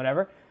Burgers and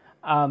whatever.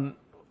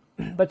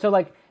 But so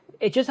like,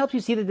 it just helps you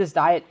see that this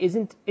diet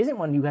isn't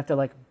one you have to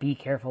like be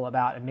careful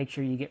about and make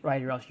sure you get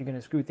right, or else you're going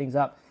to screw things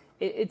up.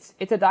 It's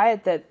a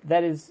diet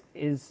that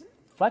is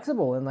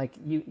flexible, and like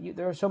you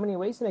there are so many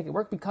ways to make it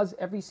work because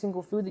every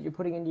single food that you're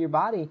putting into your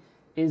body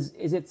is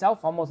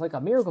itself almost like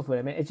a miracle food.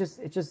 I mean,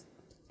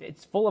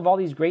 it's full of all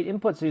these great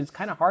inputs, so it's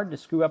kind of hard to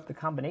screw up the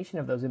combination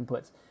of those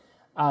inputs.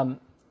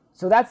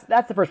 So that's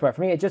the first part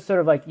for me. It's just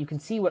sort of like you can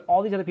see what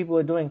all these other people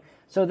are doing.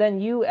 So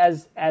then you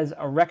as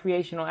a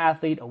recreational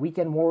athlete, a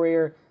weekend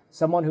warrior,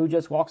 someone who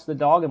just walks the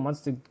dog and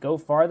wants to go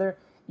farther,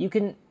 you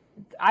can,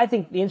 I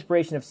think the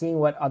inspiration of seeing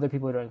what other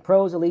people are doing,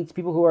 pros, elites,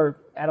 people who are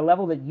at a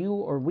level that you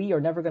or we are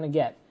never going to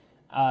get,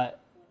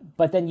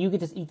 but then you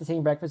get to eat the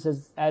same breakfast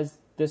as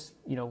this,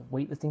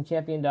 weightlifting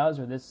champion does,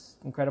 or this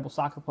incredible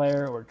soccer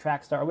player or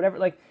track star or whatever.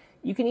 Like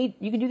you can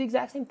do the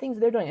exact same things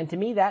they're doing. And to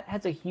me, that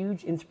has a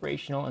huge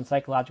inspirational and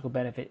psychological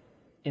benefit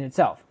in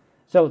itself.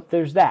 So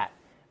there's that.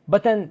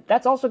 But then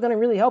that's also going to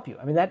really help you.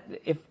 I mean, that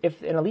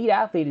if an elite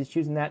athlete is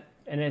choosing that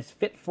and is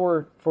fit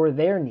for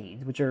their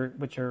needs, which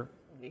are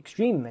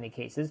extreme in many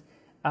cases,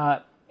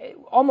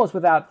 almost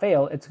without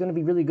fail, it's going to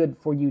be really good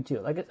for you too.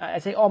 Like I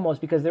say almost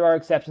because there are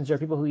exceptions. There are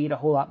people who eat a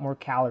whole lot more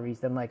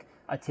calories than like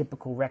a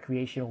typical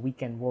recreational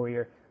weekend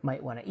warrior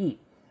might want to eat.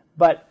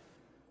 But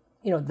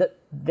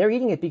they're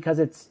eating it because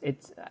it's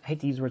I hate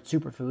to use the word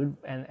superfood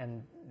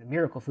and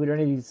miracle food or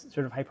any of these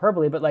sort of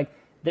hyperbole, but like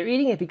they're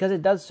eating it because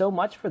it does so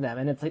much for them,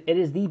 and it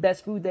is the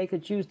best food they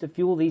could choose to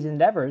fuel these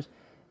endeavors.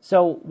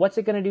 So what's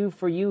it going to do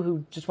for you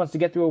who just wants to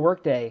get through a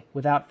work day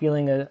without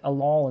feeling a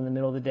lull in the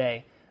middle of the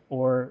day,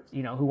 or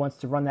who wants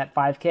to run that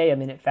 5K a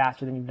minute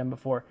faster than you've done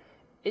before?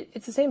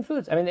 It's the same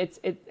foods. I mean,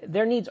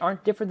 their needs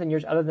aren't different than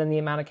yours, other than the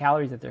amount of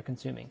calories that they're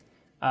consuming.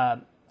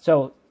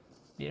 So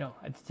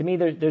to me,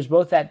 there's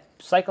both that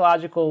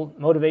psychological,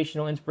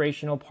 motivational,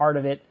 inspirational part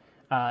of it.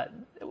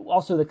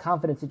 Also, the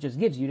confidence it just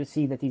gives you to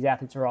see that these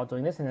athletes are all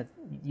doing this, and that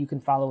you can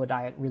follow a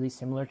diet really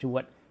similar to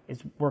what is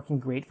working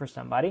great for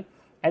somebody.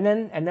 And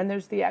then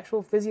there's the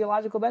actual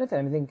physiological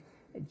benefit. I think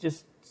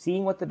just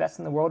seeing what the best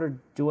in the world are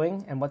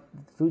doing and what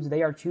foods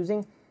they are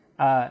choosing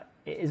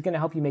is going to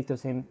help you make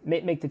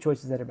the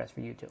choices that are best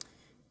for you too.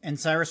 And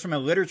Cyrus, from a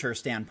literature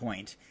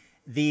standpoint,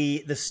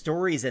 the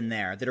stories in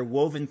there that are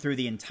woven through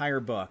the entire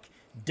book,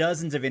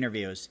 dozens of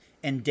interviews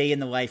and day in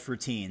the life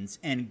routines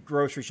and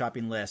grocery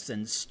shopping lists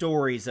and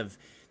stories of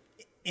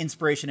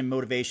inspiration and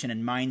motivation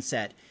and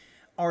mindset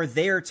are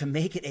there to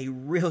make it a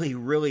really,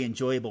 really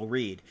enjoyable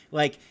read.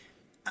 Like,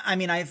 I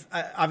mean, I've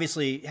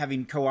obviously,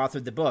 having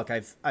co-authored the book,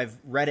 I've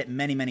read it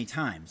many, many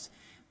times,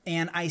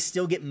 and I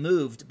still get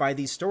moved by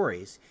these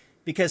stories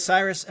because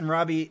Cyrus and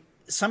Robbie,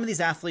 some of these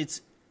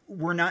athletes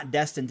were not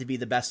destined to be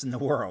the best in the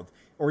world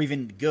or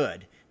even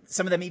good.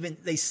 Some of them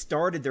they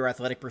started their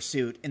athletic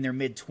pursuit in their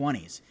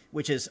mid-20s,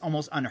 which is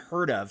almost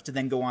unheard of, to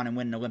then go on and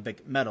win an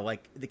Olympic medal,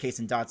 like the case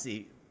with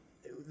Dotsie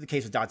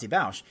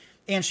Bausch.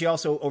 And she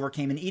also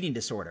overcame an eating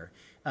disorder,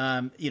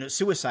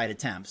 suicide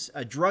attempts,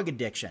 a drug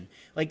addiction,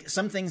 like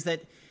some things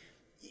that,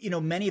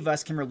 many of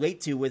us can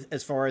relate to with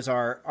as far as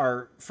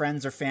our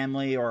friends or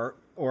family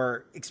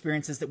or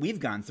experiences that we've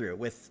gone through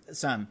with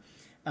some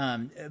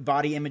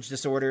body image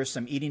disorders,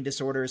 some eating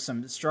disorders,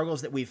 some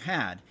struggles that we've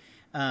had.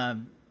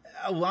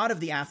 A lot of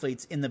the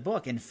athletes in the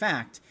book, in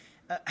fact,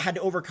 had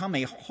to overcome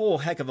a whole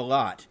heck of a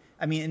lot.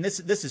 I mean, and this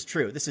is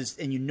true.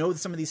 And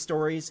some of these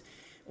stories,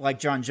 like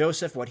John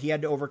Joseph, what he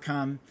had to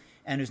overcome,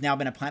 and who's now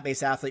been a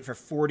plant-based athlete for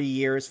 40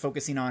 years,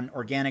 focusing on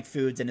organic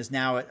foods, and is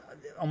now at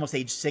almost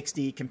age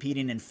 60,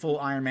 competing in full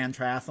Ironman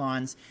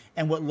triathlons,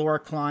 and what Laura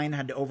Klein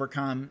had to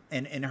overcome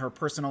in her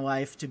personal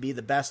life to be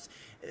the best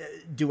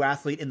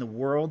duathlete in the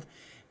world.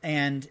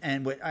 And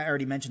what I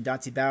already mentioned,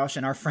 Dotsie Bausch,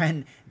 and our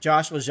friend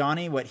Josh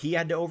Lajani, what he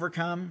had to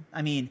overcome.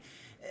 I mean,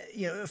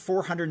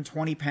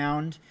 420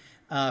 pound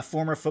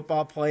former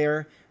football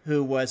player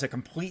who was a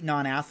complete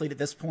non-athlete at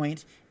this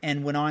point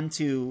and went on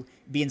to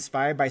be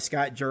inspired by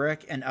Scott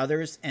Jurek and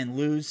others and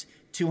lose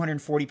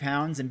 240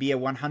 pounds and be a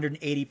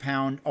 180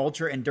 pound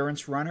ultra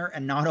endurance runner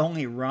and not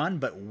only run,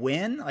 but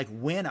win a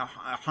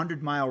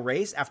 100-mile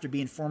race after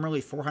being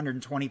formerly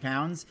 420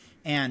 pounds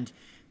and,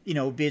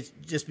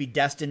 just be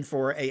destined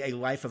for a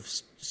life of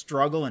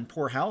struggle and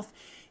poor health.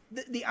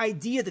 The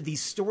idea that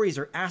these stories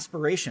are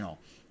aspirational.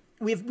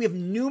 We have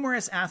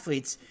numerous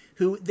athletes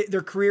who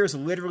their careers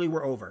literally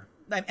were over.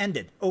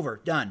 Ended,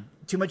 over, done.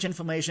 Too much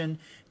inflammation,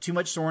 too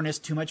much soreness,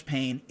 too much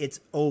pain. It's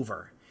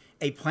over.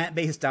 A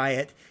plant-based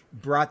diet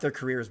brought their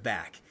careers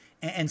back.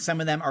 And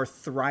some of them are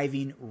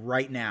thriving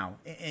right now.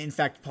 In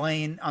fact,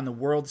 playing on the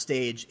world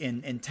stage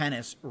in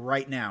tennis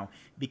right now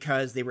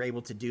because they were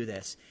able to do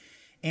this.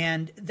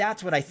 And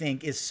that's what I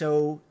think is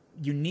so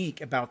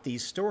unique about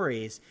these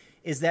stories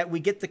is that we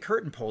get the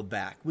curtain pulled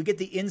back. We get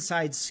the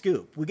inside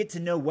scoop. We get to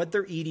know what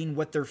they're eating,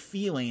 what they're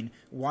feeling,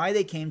 why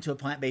they came to a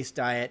plant-based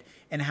diet,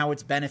 and how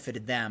it's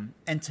benefited them.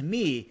 And to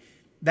me,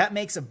 that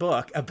makes a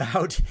book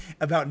about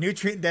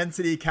nutrient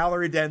density,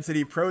 calorie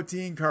density,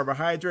 protein,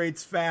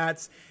 carbohydrates,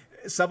 fats,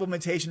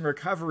 supplementation,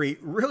 recovery,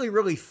 really,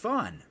 really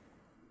fun.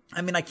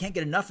 I mean, I can't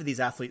get enough of these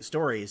athlete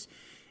stories.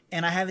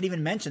 And I haven't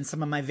even mentioned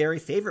some of my very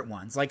favorite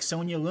ones, like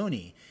Sonia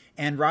Looney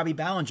and Robbie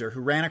Ballinger, who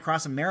ran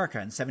across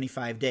America in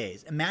 75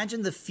 days.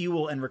 Imagine the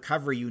fuel and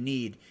recovery you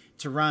need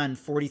to run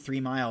 43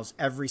 miles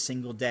every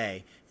single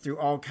day through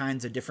all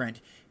kinds of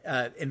different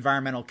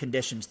environmental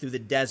conditions, through the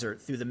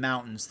desert, through the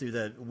mountains, through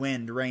the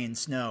wind, rain,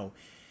 snow.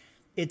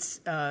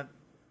 It's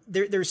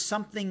there's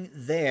something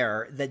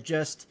there that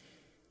just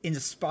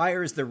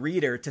inspires the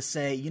reader to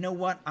say, you know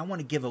what, I want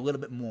to give a little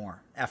bit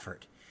more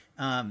effort.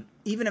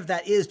 Even if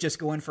that is just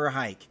going for a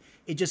hike,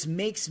 it just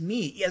makes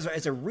me,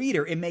 as a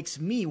reader, it makes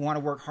me want to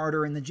work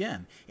harder in the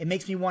gym. It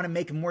makes me want to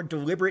make more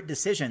deliberate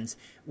decisions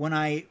when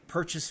I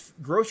purchase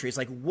groceries.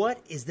 Like, what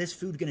is this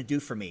food going to do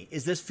for me?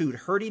 Is this food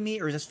hurting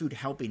me or is this food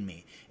helping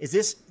me? Is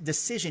this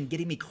decision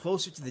getting me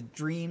closer to the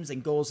dreams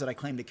and goals that I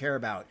claim to care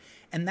about?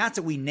 And that's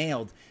what we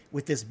nailed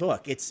with this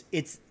book.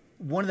 It's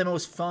one of the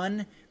most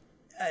fun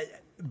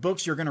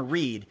books you're going to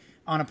read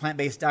on a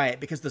plant-based diet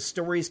because the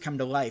stories come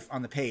to life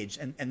on the page.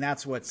 And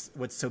that's what's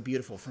so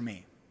beautiful for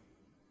me.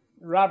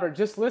 Robert,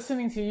 just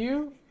listening to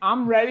you,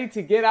 I'm ready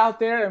to get out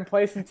there and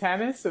play some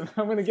tennis, and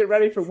I'm going to get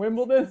ready for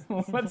Wimbledon.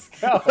 Let's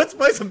go. Let's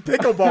play some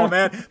pickleball,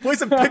 man. Play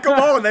some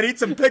pickleball and then eat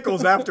some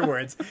pickles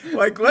afterwards.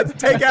 Like, let's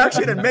take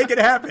action and make it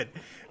happen.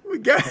 We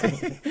got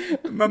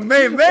my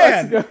main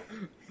man.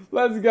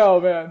 Let's go,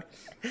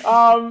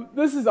 man.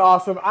 This is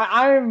awesome.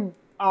 I'm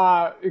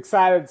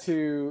excited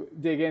to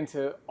dig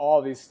into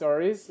all these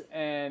stories,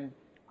 and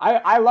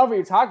I love what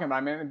you're talking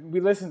about, man. We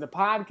listen to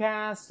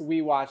podcasts,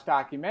 we watch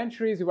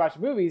documentaries, we watch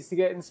movies to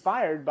get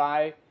inspired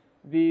by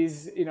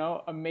these,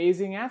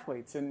 amazing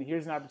athletes. And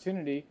here's an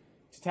opportunity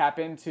to tap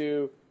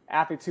into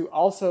athletes who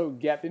also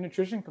get the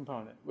nutrition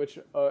component, which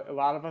a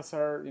lot of us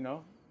are,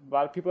 a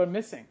lot of people are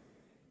missing.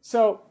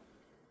 So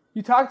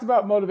you talked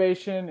about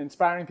motivation,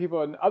 inspiring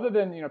people, and other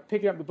than,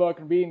 picking up the book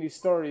and reading these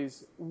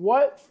stories,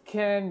 what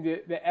can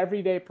the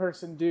everyday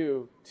person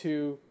do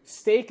to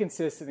stay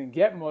consistent and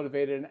get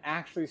motivated and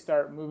actually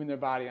start moving their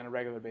body on a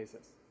regular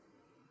basis?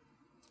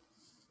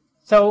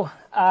 So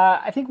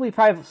I think we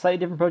probably have slightly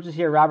different approaches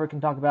here. Robert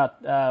can talk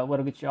about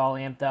what'll get you all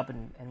amped up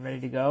and ready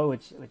to go,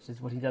 which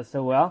is what he does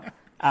so well.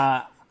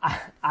 I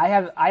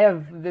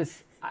have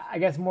this, I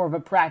guess, more of a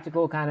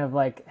practical kind of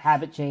like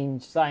habit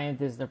change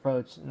scientist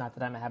approach. Not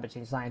that I'm a habit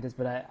change scientist,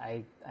 but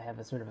I have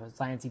a sort of a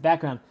sciencey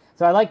background.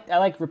 So I like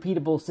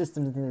repeatable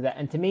systems and things like that.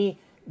 And to me,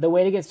 the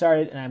way to get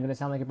started, and I'm going to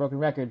sound like a broken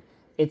record,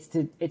 it's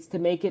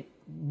to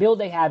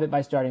build a habit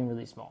by starting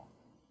really small.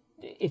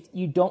 If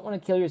you don't want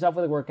to kill yourself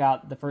with a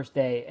workout the first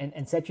day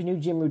and set your new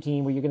gym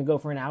routine where you're going to go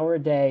for an hour a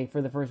day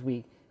for the first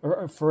week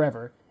or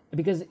forever,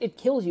 because it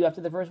kills you after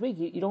the first week,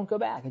 you don't go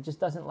back. It just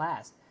doesn't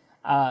last.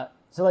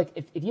 So like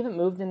if you haven't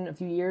moved in a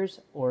few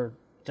years or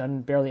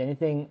done barely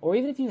anything, or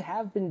even if you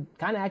have been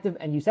kind of active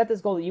and you set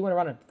this goal that you want to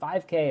run a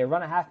 5K or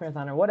run a half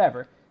marathon or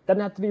whatever,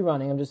 doesn't have to be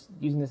running. I'm just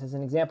using this as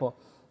an example.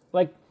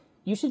 Like,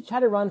 you should try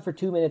to run for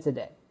 2 minutes a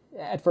day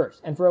at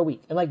first and for a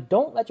week. And like,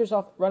 don't let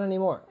yourself run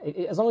anymore.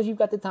 As long as you've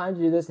got the time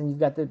to do this and you've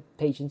got the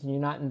patience and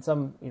you're not in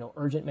some,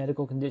 urgent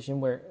medical condition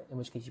in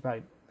which case you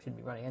probably shouldn't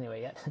be running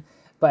anyway yet.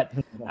 But,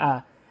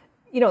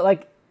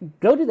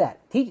 go do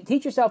that.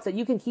 Teach yourself that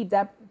you can keep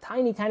that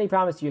tiny, tiny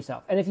promise to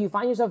yourself. And if you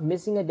find yourself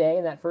missing a day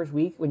in that first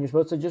week when you're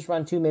supposed to just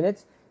run 2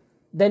 minutes,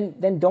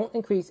 then don't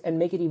increase and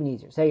make it even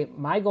easier. Say,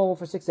 my goal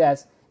for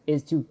success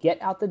is to get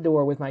out the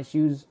door with my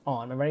shoes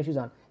on, my running shoes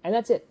on. And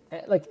that's it.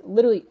 Like,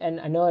 literally, and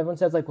I know everyone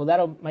says, like, well,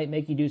 that might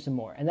make you do some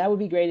more. And that would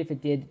be great if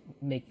it did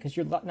because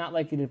you're not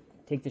likely to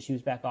take the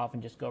shoes back off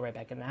and just go right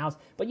back in the house.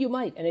 But you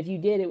might. And if you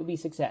did, it would be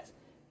success.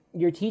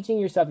 You're teaching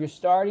yourself, you're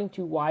starting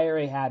to wire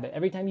a habit.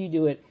 Every time you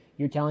do it,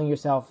 you're telling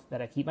yourself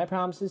that I keep my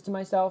promises to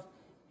myself,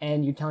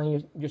 and you're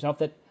telling yourself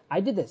that I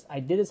did this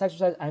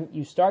exercise.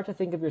 You start to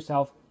think of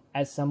yourself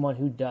as someone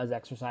who does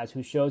exercise,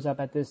 who shows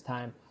up at this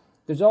time,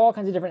 there's all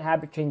kinds of different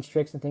habit change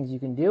tricks and things you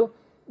can do.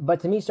 But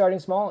to me, starting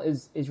small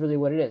is really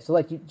what it is. So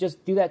like you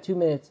just do that 2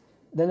 minutes,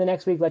 then the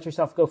next week let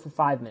yourself go for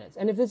 5 minutes.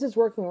 And if this is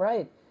working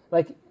right,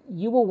 like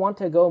you will want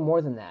to go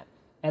more than that.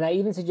 And I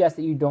even suggest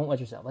that you don't let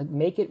yourself. Like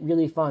make it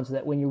really fun so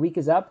that when your week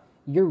is up,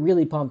 you're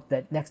really pumped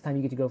that next time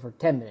you get to go for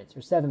 10 minutes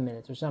or 7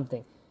 minutes or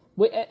something.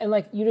 And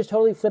like you just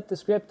totally flip the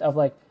script of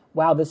like,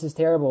 wow, this is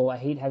terrible. I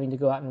hate having to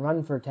go out and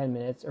run for 10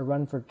 minutes or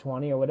run for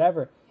 20 or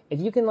whatever. If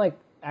you can like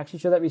actually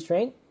show that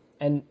restraint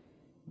and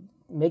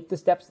make the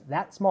steps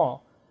that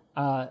small,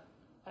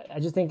 I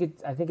think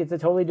it's a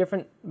totally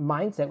different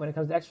mindset when it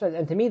comes to exercise.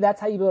 And to me, that's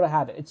how you build a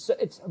habit.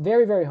 It's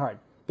very, very hard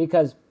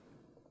because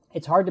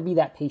it's hard to be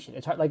that patient.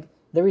 It's hard, like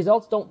the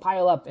results don't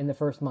pile up in the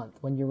first month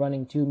when you're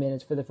running 2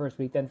 minutes for the first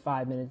week, then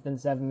 5 minutes, then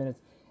 7 minutes.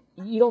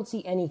 You don't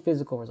see any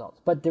physical results,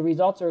 but the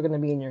results are going to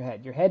be in your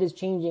head. Your head is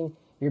changing.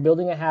 You're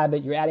building a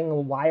habit. You're adding a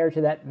wire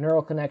to that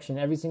neural connection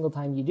every single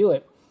time you do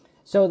it,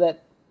 so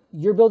that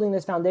you're building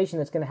this foundation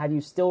that's going to have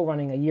you still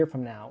running a year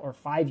from now or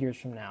 5 years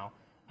from now.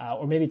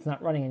 Or maybe it's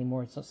not running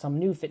anymore, it's some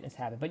new fitness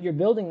habit. But you're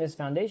building this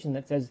foundation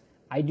that says,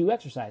 I do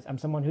exercise. I'm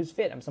someone who's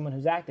fit. I'm someone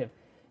who's active.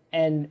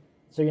 And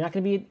so you're not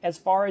going to be as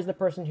far as the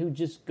person who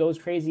just goes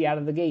crazy out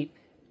of the gate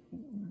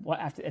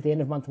at the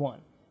end of month 1.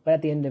 But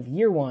at the end of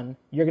year 1,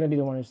 you're going to be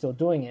the one who's still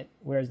doing it,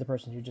 whereas the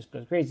person who just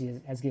goes crazy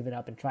has given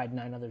up and tried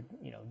 9 other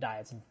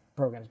diets and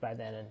programs by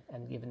then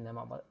and given them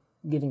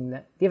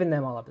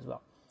all up as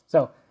well.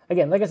 So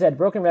again, like I said,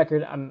 broken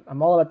record.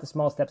 I'm all about the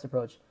small steps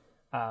approach.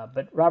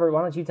 But Robert,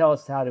 why don't you tell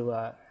us how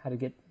to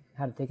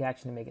take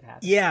action to make it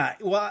happen? Yeah,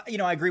 well,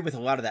 I agree with a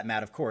lot of that,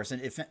 Matt, of course,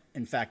 and if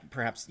in fact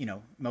perhaps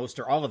most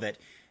or all of it,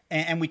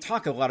 and we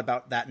talk a lot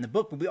about that in the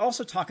book. But we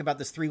also talk about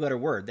this 3-letter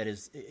word that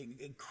is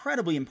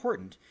incredibly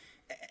important,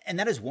 and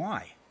that is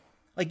why.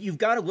 Like you've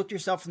got to look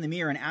yourself in the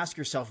mirror and ask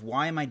yourself,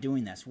 why am I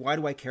doing this? Why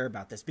do I care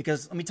about this?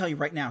 Because let me tell you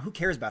right now, who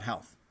cares about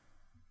health?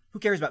 Who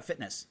cares about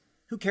fitness?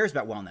 Who cares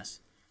about wellness?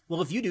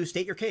 Well, if you do,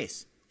 state your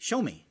case.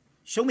 Show me.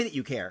 Show me that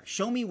you care.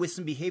 Show me with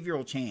some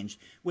behavioral change,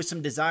 with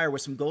some desire,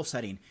 with some goal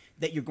setting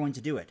that you're going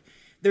to do it.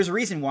 There's a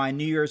reason why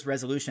New Year's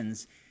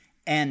resolutions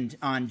end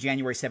on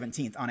January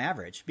 17th on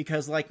average,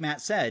 because like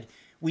Matt said,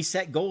 we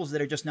set goals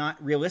that are just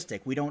not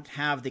realistic. We don't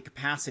have the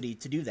capacity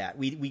to do that.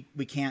 We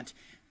can't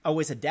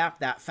always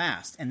adapt that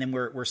fast. And then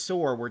we're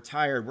sore, we're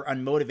tired, we're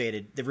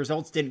unmotivated. The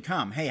results didn't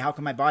come. Hey, how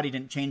come my body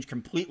didn't change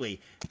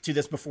completely to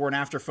this before and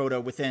after photo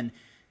within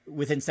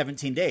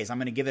 17 days? I'm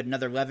going to give it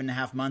another 11 and a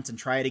half months and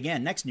try it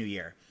again next New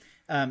Year.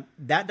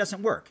 That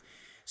doesn't work.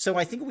 So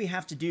I think what we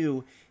have to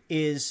do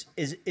is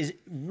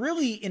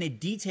really in a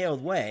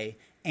detailed way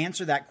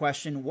answer that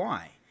question,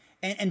 why,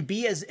 and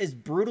be as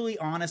brutally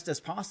honest as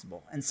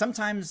possible. And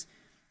sometimes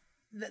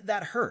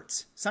that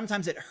hurts.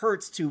 Sometimes it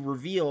hurts to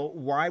reveal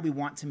why we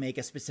want to make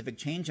a specific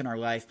change in our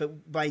life.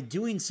 But by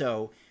doing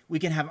so, we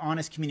can have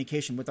honest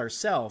communication with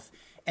ourselves,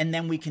 and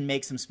then we can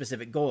make some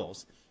specific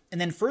goals. And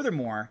then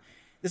furthermore,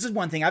 this is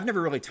one thing I've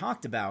never really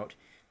talked about,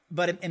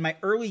 but in my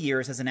early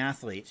years as an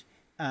athlete,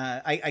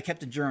 I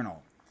kept a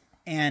journal,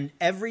 and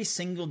every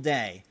single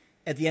day,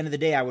 at the end of the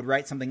day, I would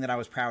write something that I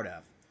was proud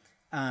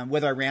of.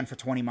 Whether I ran for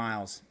 20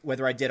 miles,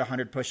 whether I did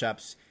 100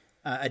 push-ups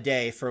a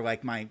day for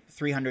like my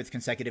 300th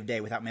consecutive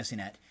day without missing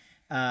it,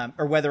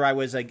 or whether I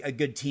was a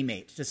good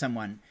teammate to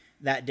someone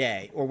that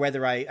day, or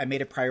whether I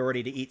made a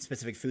priority to eat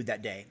specific food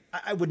that day.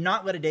 I would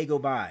not let a day go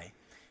by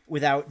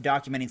without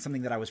documenting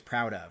something that I was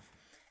proud of.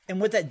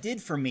 And what that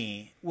did for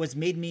me was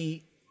made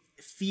me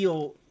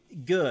feel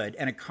good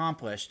and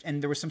accomplished,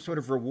 and there was some sort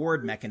of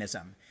reward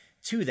mechanism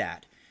to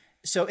that.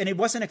 So, and it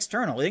wasn't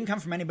external. It didn't come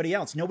from anybody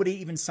else. Nobody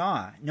even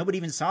saw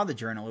the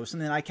journal. It was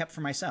something that I kept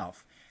for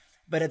myself.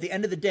 But at the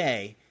end of the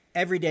day,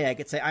 every day I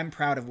could say, I'm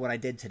proud of what I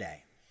did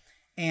today.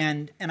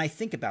 And I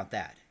think about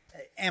that.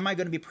 Am I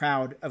going to be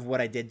proud of what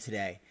I did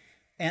today?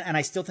 And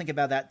I still think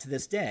about that to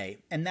this day.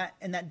 And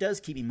that does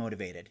keep me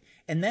motivated.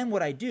 And then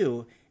what I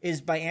do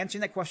is by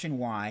answering that question,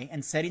 why,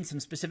 and setting some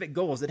specific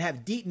goals that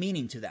have deep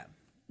meaning to them.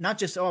 Not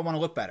just, I want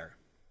to look better.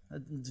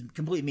 It's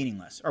completely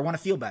meaningless. Or I want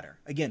to feel better.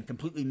 Again,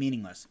 completely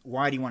meaningless.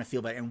 Why do you want to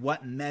feel better? And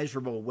what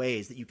measurable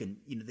ways that you can,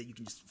 that you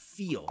can just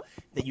feel,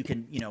 that you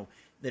can,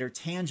 that are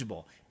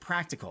tangible,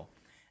 practical,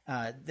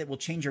 that will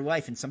change your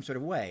life in some sort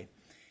of way.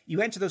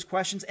 You answer those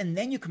questions, and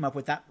then you come up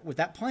with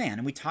that plan.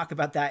 And we talk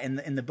about that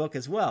in the book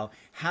as well,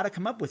 how to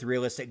come up with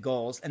realistic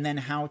goals, and then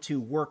how to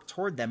work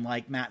toward them,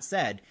 like Matt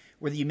said,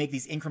 where you make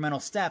these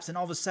incremental steps, and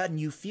all of a sudden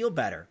you feel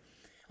better.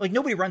 Like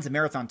nobody runs a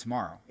marathon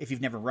tomorrow if you've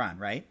never run,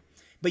 right?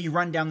 But you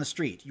run down the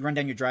street, you run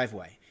down your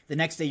driveway. The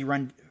next day you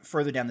run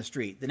further down the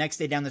street. The next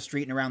day down the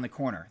street and around the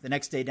corner. The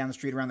next day down the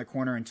street, around the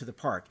corner, and to the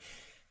park.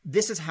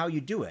 This is how you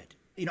do it.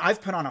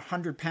 I've put on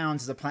 100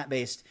 pounds as a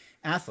plant-based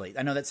athlete.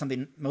 I know that's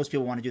something most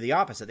people want to do the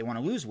opposite. They want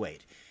to lose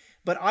weight.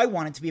 But I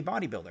wanted to be a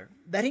bodybuilder.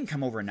 That didn't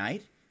come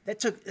overnight. That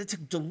took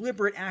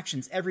deliberate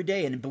actions every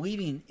day, and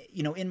believing,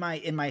 in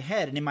my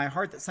head and in my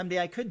heart that someday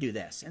I could do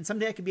this, and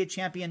someday I could be a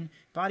champion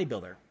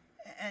bodybuilder.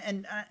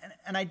 And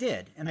I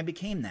did, and I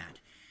became that.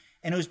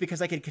 And it was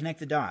because I could connect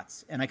the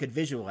dots and I could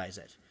visualize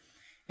it.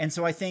 And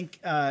so I think,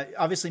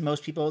 obviously,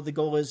 most people, the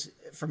goal is,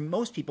 for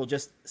most people,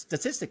 just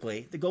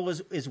statistically, the goal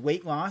is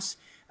weight loss,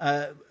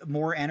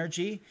 more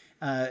energy,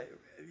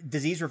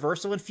 disease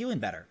reversal, and feeling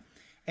better.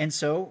 And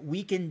so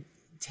we can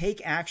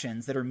take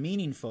actions that are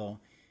meaningful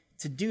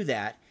to do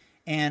that.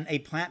 And a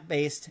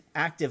plant-based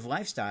active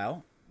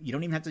lifestyle, you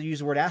don't even have to use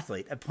the word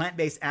athlete, a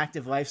plant-based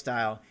active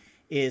lifestyle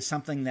is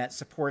something that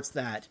supports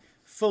that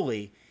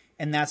fully.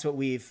 And that's what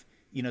we've,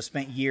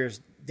 spent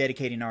years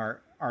dedicating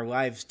our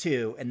lives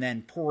to, and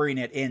then pouring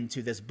it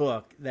into this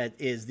book that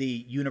is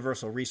the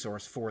universal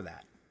resource for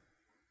that.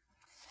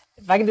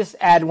 If I can just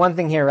add one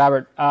thing here,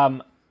 Robert,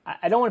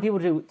 I don't want people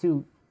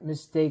to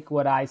mistake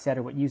what I said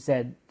or what you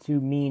said to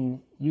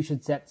mean you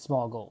should set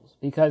small goals,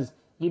 because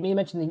you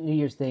mentioned the New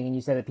Year's thing, and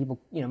you said that people,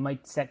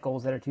 might set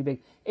goals that are too big.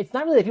 It's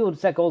not really that people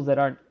set goals that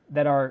aren't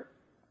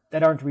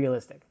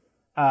realistic.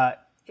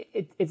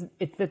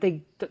 It's that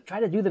they try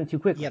to do them too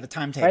quickly. Yeah, the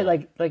timetable.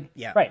 Right,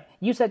 yeah. Right.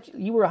 You said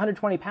you were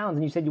 120 pounds,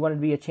 and you said you wanted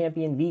to be a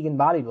champion vegan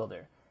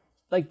bodybuilder.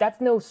 Like,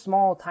 that's no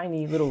small,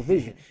 tiny little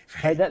vision.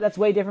 Right? That's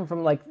way different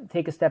from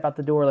take a step out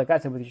the door, like I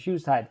said, with your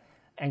shoes tied,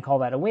 and call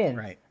that a win.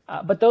 Right.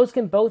 But those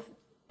can both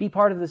be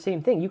part of the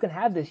same thing. You can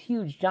have this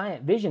huge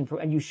giant vision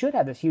and you should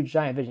have this huge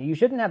giant vision. You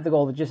shouldn't have the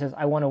goal that just says,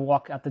 I want to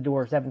walk out the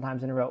door 7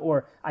 times in a row,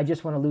 or I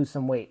just want to lose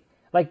some weight.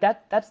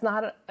 That's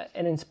not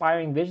an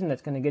inspiring vision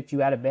that's going to get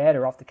you out of bed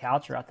or off the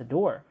couch or out the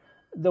door.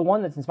 The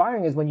one that's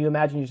inspiring is when you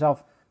imagine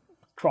yourself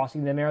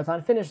crossing the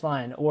marathon finish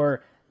line,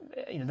 or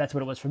that's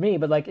what it was for me,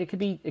 but it could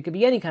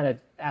be any kind of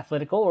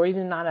athletical or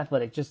even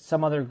non-athletic, just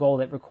some other goal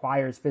that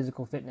requires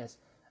physical fitness.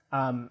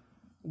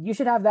 You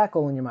should have that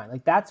goal in your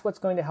mind. That's what's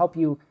going to help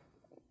you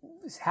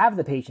have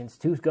the patience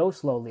to go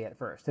slowly at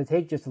first, to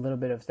take just a little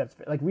bit of steps,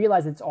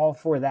 realize it's all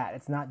for that.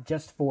 It's not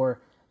just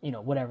for,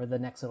 whatever the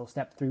next little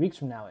step 3 weeks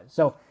from now is.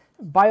 So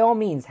by all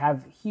means,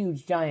 have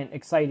huge, giant,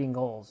 exciting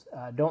goals.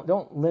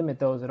 Don't limit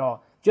those at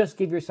all. Just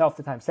give yourself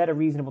the time. Set a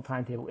reasonable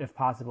timetable, if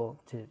possible,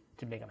 to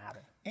make them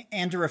happen.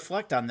 And to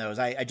reflect on those,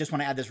 I just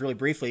want to add this really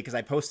briefly, because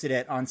I posted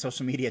it on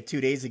social media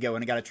 2 days ago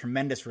and it got a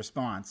tremendous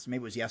response.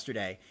 Maybe it was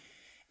yesterday.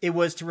 It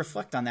was to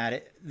reflect on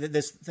that.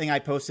 This thing I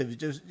posted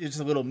was just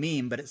a little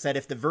meme, but it said,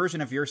 if the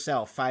version of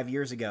yourself 5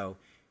 years ago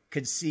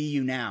could see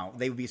you now,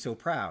 they would be so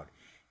proud.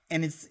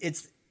 And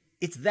it's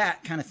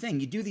that kind of thing.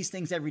 You do these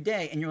things every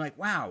day and you're like,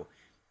 wow,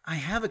 I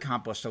have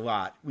accomplished a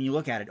lot when you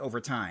look at it over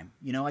time.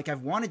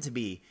 I've wanted to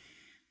be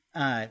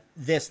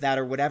this, that,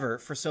 or whatever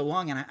for so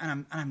long,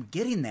 and I'm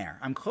getting there.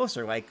 I'm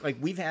closer. Like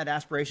we've had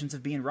aspirations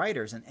of being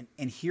writers,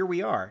 and here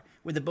we are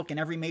with the book in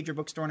every major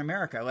bookstore in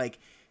America.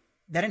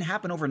 That didn't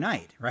happen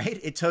overnight, right?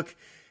 It took,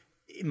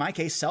 in my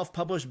case,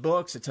 self-published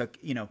books. It took,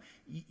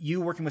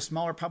 you working with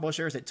smaller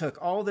publishers. It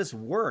took all this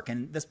work,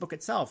 and this book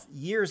itself,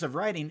 years of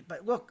writing.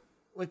 But look,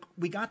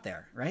 we got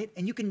there, right?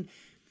 And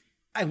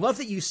I love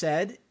that you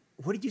said,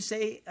 what did you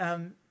say?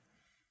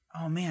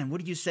 What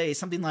did you say?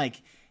 Something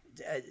like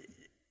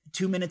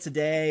 2 minutes a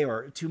day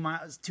or 2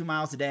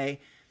 miles a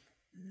day.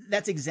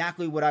 That's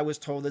exactly what I was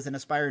told as an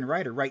aspiring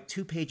writer. Write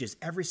 2 pages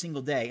every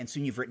single day, and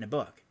soon you've written a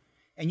book.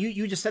 And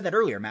you just said that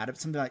earlier, Matt.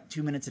 It's something like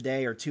 2 minutes a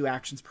day or 2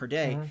 actions per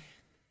day.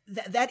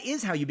 Mm-hmm. That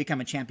is how you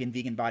become a champion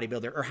vegan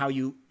bodybuilder, or how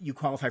you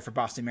qualify for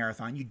Boston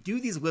Marathon. You do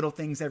these little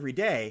things every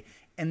day,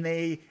 and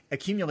they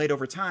accumulate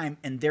over time,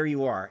 and there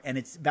you are. And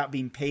it's about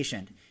being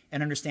patient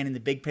and understanding the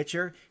big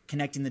picture,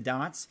 connecting the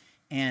dots,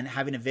 and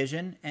having a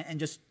vision, and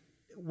just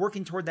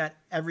working toward that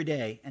every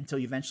day until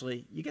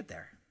eventually you get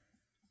there.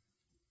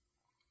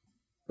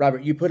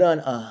 Robert, you put on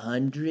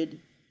 100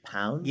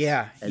 pounds?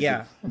 Yeah.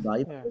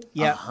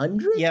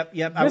 100? Yep.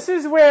 This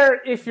is where,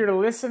 if you're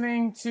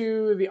listening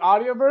to the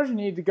audio version,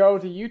 you need to go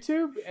to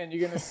YouTube, and you're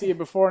going to see a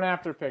before and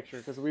after picture,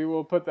 because we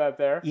will put that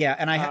there. Yeah,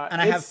 and I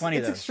have plenty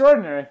of those. It's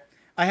extraordinary.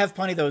 I have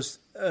plenty of those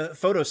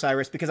photos,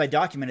 Cyrus, because I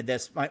documented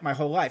this my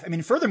whole life. I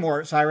mean,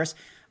 furthermore, Cyrus,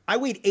 I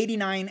weighed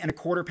 89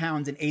 1/4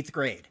 pounds in 8th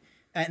grade.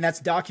 And that's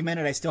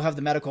documented. I still have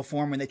the medical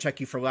form when they check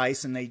you for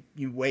lice and they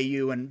weigh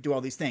you and do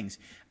all these things.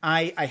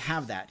 I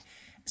have that.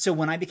 So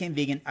when I became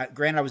vegan,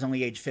 granted I was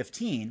only age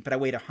 15, but I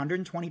weighed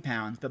 120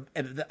 pounds. But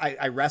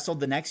I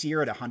wrestled the next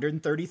year at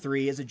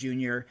 133 as a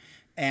junior,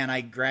 and I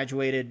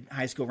graduated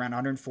high school around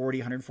 140,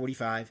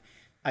 145.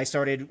 I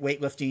started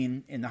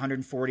weightlifting in the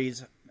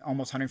 140s,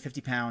 almost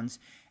 150 pounds.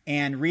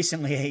 And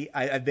recently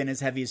I've been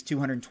as heavy as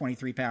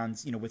 223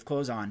 pounds, with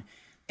clothes on.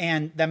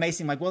 And that may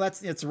seem like, well,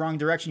 that's the wrong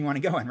direction you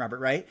want to go in, Robert,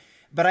 right?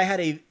 But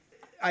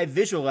I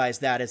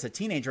visualized that as a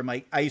teenager. I'm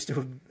like, I used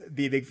to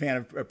be a big fan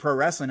of pro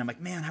wrestling. I'm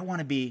like, man, I want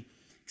to be,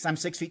 because I'm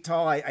 6 feet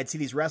tall. I'd see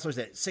these wrestlers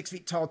at 6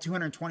 feet tall,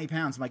 220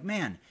 pounds. I'm like,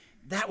 man,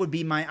 that would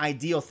be my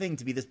ideal thing,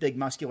 to be this big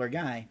muscular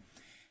guy.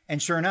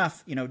 And sure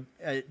enough,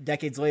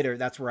 decades later,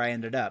 that's where I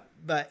ended up.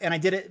 But I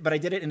did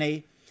it in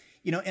a,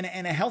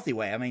 in a healthy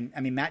way. I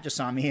mean, Matt just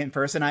saw me in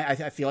person.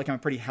 I feel like I'm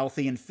pretty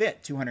healthy and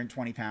fit,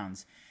 220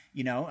 pounds.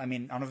 I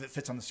don't know if it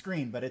fits on the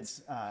screen, but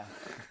it's yeah.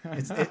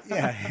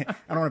 I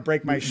don't want to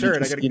break my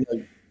shirt. I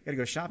gotta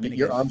go shopping.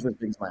 Your arms are as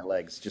big as my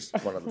legs. Just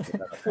one of them.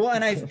 Well,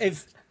 and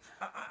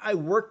I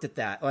worked at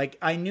that. Like,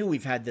 I knew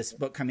we've had this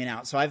book coming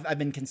out, so I've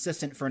been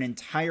consistent for an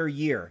entire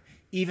year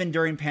even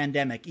during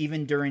pandemic,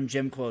 even during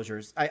gym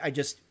closures,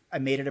 I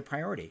made it a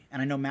priority,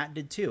 and I know Matt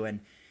did too.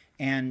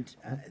 And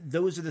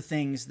those are the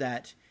things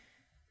that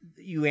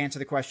you answer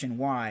the question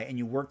why, and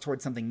you work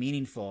towards something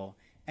meaningful,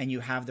 and you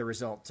have the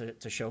result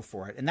to show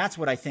for it. And that's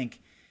what I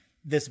think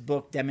this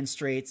book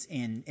demonstrates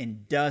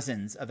in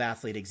dozens of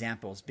athlete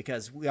examples,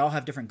 because we all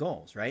have different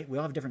goals, right? We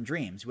all have different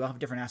dreams. We all have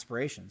different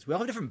aspirations. We all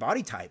have different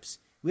body types.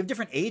 We have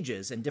different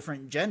ages and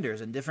different genders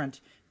and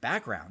different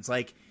backgrounds.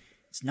 Like,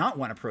 it's not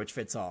one approach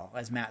fits all,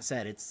 as Matt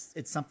said. It's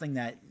something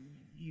that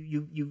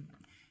you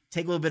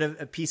take a little bit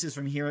of pieces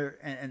from here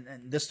and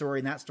this story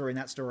and that story and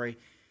that story,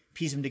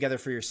 piece them together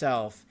for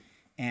yourself,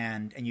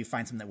 and you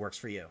find something that works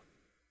for you.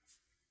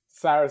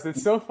 Cyrus,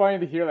 it's so funny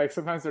to hear, like,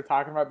 sometimes they're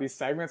talking about these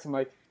segments. I'm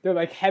like, they're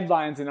like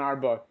headlines in our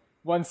book.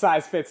 One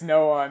size fits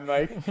no one.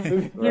 Like,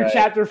 your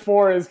chapter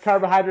 4 is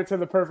carbohydrates are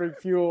the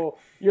perfect fuel.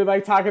 You're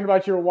like talking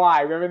about your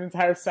why. We have an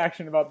entire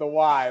section about the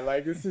why.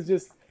 Like, this is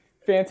just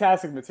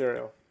fantastic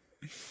material.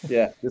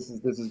 Yeah, this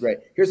is great.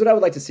 Here's what I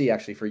would like to see,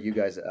 actually, for you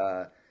guys.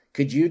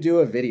 Could you do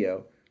a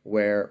video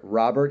where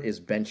Robert is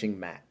benching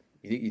Matt?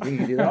 You think you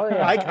could do that? Oh,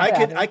 yeah.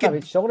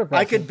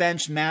 I could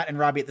bench Matt and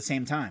Robbie at the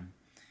same time.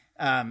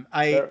 One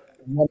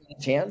in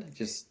each hand?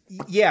 Just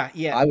yeah.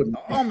 I would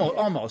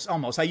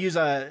almost. I use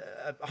a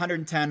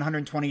 110,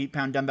 120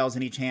 pound dumbbells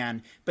in each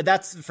hand, but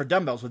that's for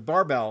dumbbells. With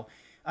barbell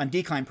on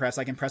decline press,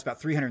 I can press about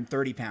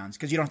 330 pounds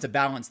because you don't have to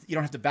balance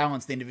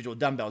the individual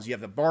dumbbells. You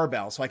have the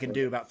barbell, so I can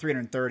do about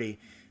 330.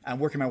 I'm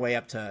working my way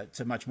up to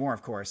much more,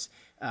 of course.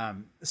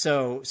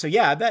 So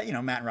yeah, I bet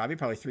Matt and Robbie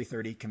probably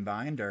 330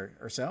 combined or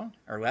so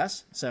or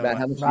less. So Matt,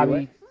 how much do you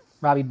weigh?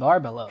 Robbie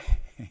Barbello.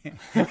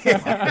 Robbie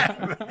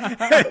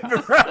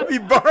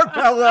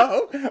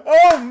Barbello.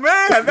 Oh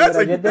man, that's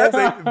a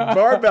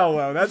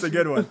Barbello. That's a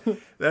good one.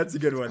 That's a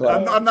good one.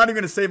 I'm not even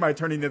going to say my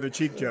turning the other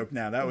cheek joke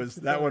now.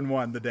 That one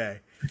won the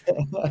day.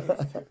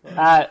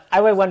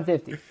 I weigh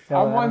 150. So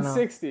I'm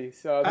 160.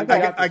 So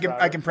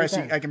I can press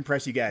you. I can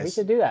press you guys. We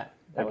should do that.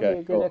 That would be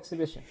a good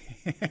exhibition.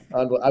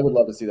 I would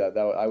love to see that.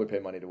 I would pay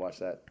money to watch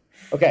that.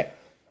 Okay,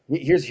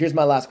 here's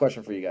my last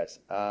question for you guys.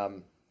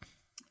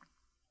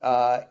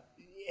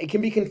 It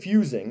can be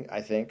confusing, I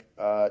think,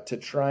 to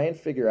try and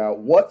figure out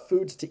what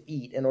foods to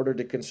eat in order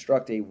to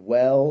construct a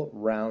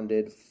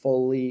well-rounded,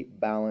 fully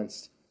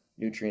balanced,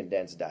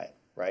 nutrient-dense diet,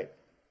 right?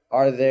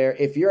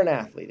 If you're an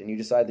athlete and you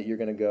decide that you're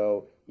going to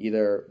go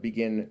either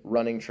begin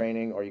running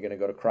training, or you're going to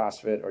go to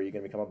CrossFit, or you're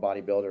going to become a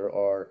bodybuilder,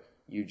 or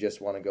you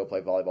just want to go play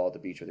volleyball at the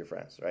beach with your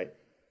friends, right?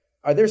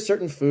 Are there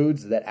certain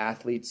foods that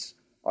athletes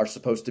are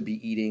supposed to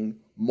be eating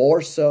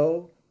more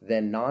so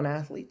than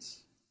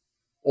non-athletes?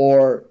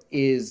 Or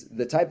is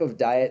the type of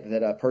diet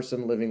that a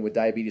person living with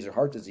diabetes or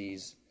heart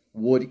disease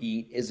would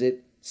eat, is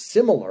it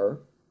similar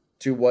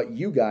to what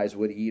you guys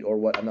would eat or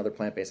what another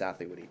plant-based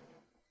athlete would eat?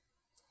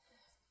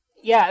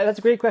 Yeah, that's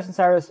a great question,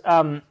 Cyrus.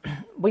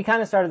 We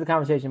kind of started the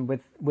conversation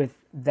with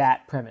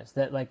that premise,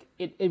 that like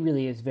it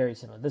really is very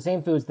similar. The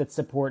same foods that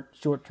support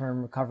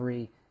short-term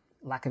recovery,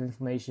 lack of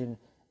inflammation,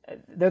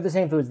 they're the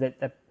same foods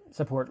that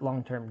support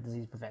long-term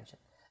disease prevention.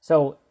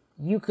 So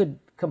you could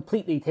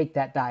completely take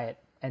that diet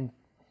and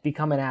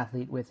become an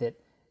athlete with it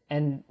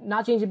and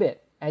not change a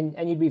bit, and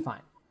you'd be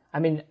fine. I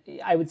mean,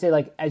 I would say,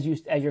 like, as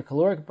your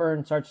caloric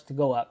burn starts to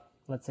go up,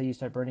 let's say you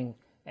start burning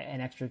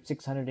an extra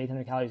 600,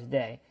 800 calories a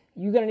day,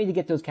 you're going to need to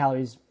get those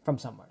calories from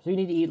somewhere. So you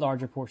need to eat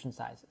larger portion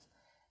sizes.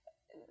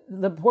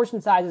 The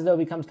portion sizes, though,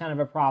 becomes kind of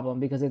a problem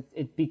because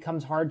it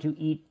becomes hard to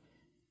eat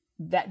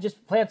that.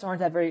 Just plants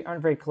aren't very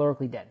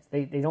calorically dense.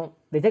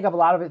 They take up a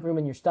lot of room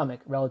in your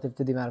stomach relative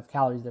to the amount of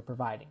calories they're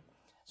providing.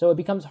 So it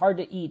becomes hard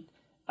to eat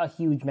a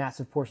huge,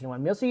 massive portion in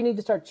one meal. So you need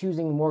to start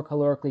choosing more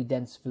calorically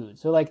dense food.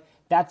 So like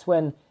that's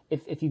when,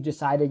 if you've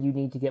decided you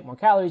need to get more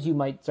calories, you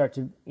might start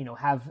to,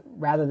 have,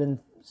 rather than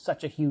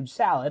such a huge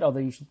salad, although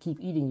you should keep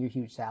eating your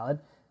huge salad,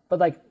 but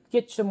like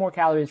get some more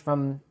calories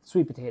from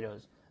sweet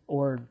potatoes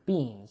or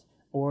beans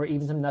or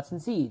even some nuts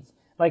and seeds.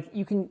 Like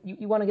you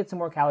want to get some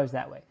more calories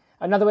that way.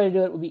 Another way to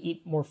do it would be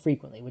eat more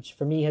frequently, which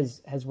for me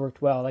has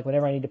worked well. Like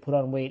whenever I need to put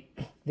on weight,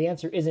 the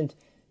answer isn't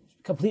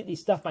completely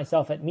stuff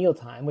myself at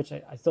mealtime, which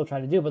I still try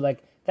to do, but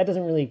like that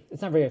doesn't really,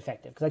 it's not very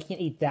effective because I can't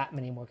eat that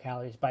many more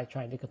calories by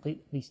trying to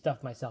completely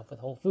stuff myself with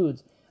whole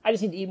foods. I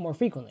just need to eat more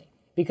frequently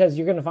because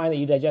you're going to find that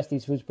you digest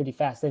these foods pretty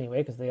fast anyway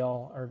because they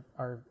all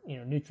are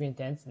nutrient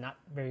dense, not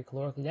very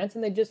calorically dense,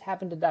 and they just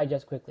happen to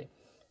digest quickly.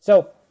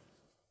 So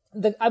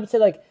I would say,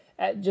 like,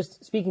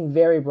 just speaking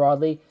very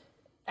broadly,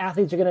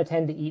 athletes are going to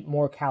tend to eat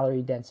more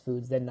calorie dense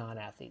foods than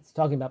non-athletes.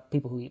 Talking about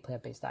people who eat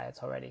plant-based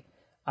diets already.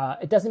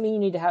 It doesn't mean you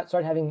need to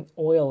start having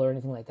oil or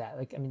anything like that.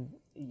 Like, I mean,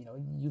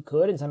 you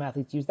could, and some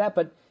athletes use that,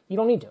 but you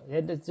don't need to.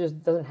 It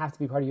just doesn't have to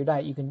be part of your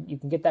diet. You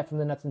can get that from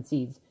the nuts and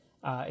seeds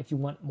if you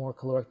want more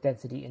caloric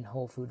density in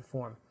whole food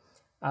form.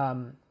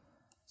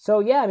 So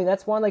yeah, I mean,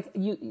 that's one. Like,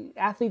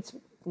 athletes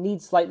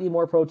need slightly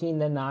more protein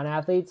than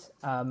non-athletes.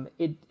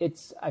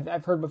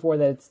 I've heard before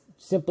that it's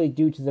simply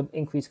due to the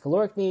increased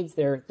caloric needs.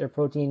 Their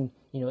protein,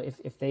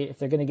 if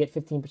they're going to get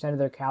 15% of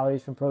their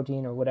calories from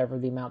protein or whatever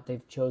the amount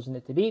they've chosen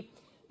it to be,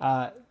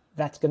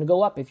 that's going to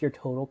go up if your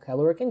total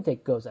caloric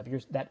intake goes up.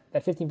 That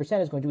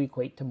 15% is going to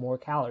equate to more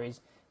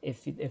calories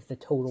if the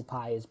total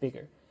pie is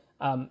bigger.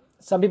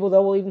 Some people,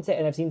 though, will even say,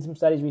 and I've seen some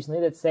studies recently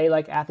that say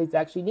like athletes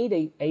actually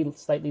need a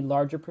slightly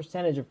larger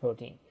percentage of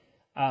protein.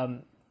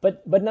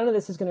 But none of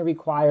this is going to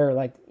require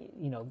like,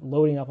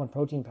 loading up on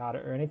protein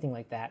powder or anything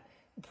like that.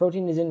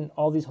 Protein is in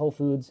all these whole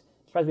foods.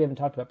 I'm surprised we haven't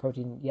talked about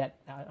protein yet.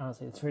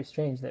 Honestly, it's very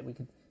strange that we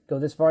could go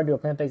this far into a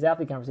plant-based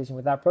athlete conversation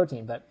without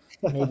protein, but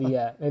maybe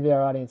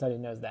our audience already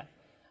knows that.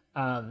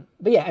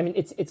 But yeah, I mean,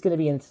 it's going to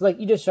be, it's like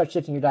you just start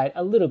shifting your diet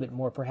a little bit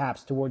more,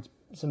 perhaps, towards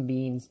some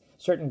beans,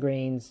 certain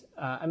grains.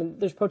 I mean,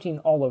 there's protein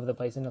all over the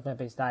place in a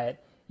plant-based diet.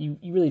 You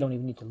really don't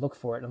even need to look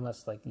for it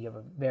unless like you have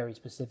a very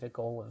specific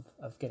goal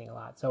of getting a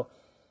lot. So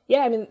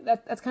yeah, I mean,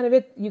 that's kind of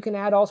it. You can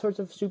add all sorts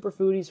of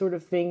superfoody sort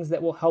of things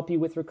that will help you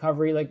with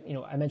recovery. Like,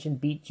 I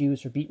mentioned beet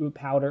juice or beetroot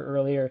powder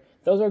earlier.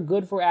 Those are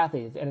good for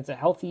athletes, and it's a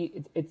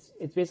healthy, it's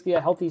basically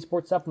a healthy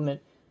sports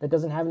supplement that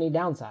doesn't have any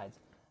downsides.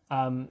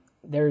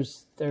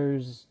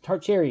 There's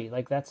tart cherry,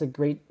 like that's a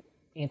great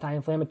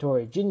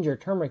anti-inflammatory. Ginger,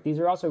 turmeric, these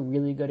are also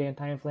really good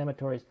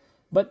anti-inflammatories.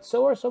 But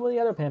so are some of the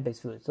other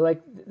plant-based foods. So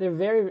like they're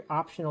very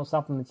optional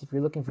supplements if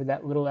you're looking for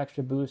that little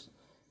extra boost.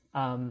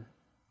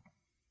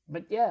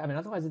 But yeah, I mean,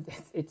 otherwise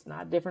it's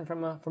not different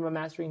from a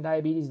mastering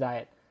diabetes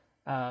diet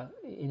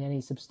in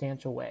any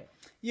substantial way.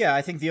 Yeah,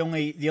 I think the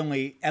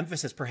only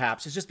emphasis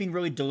perhaps is just being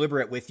really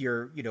deliberate with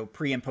your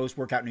pre and post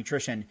workout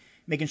nutrition,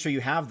 making sure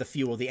you have the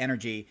fuel, the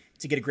energy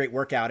to get a great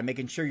workout, and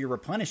making sure you're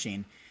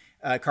replenishing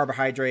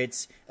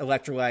carbohydrates,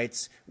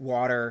 electrolytes,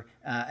 water,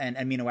 and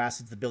amino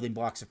acids, the building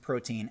blocks of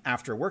protein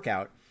after a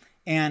workout.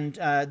 And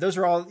those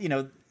are all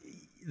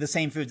the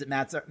same foods that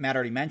Matt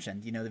already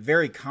mentioned. The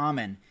very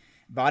common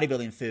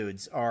bodybuilding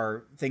foods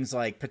are things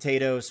like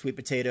potatoes, sweet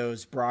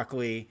potatoes,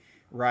 broccoli,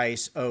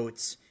 rice,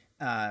 oats,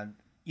 and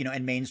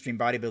mainstream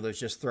bodybuilders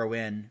just throw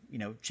in,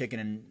 chicken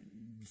and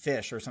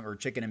fish or something, or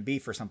chicken and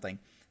beef or something.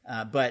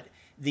 But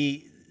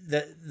the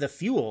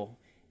fuel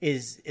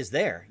is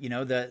there,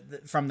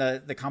 from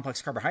the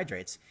complex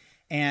carbohydrates.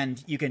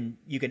 And you can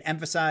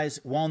emphasize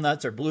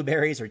walnuts or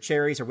blueberries or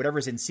cherries or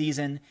whatever's in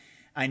season.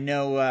 I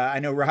know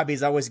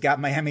Robbie's always got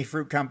Miami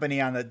Fruit Company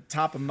on the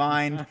top of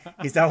mind.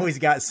 He's always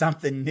got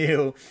something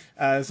new,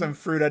 some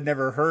fruit I'd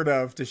never heard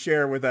of to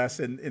share with us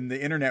in the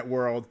internet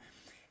world.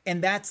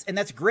 And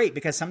that's great,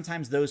 because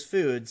sometimes those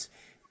foods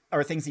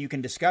are things that you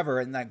can discover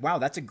and like, wow,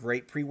 that's a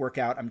great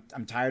pre-workout.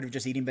 I'm tired of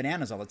just eating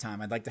bananas all the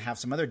time. I'd like to have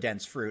some other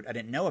dense fruit. I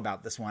didn't know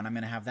about this one. I'm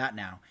going to have that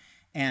now.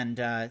 And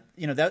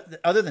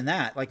other than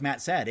that, like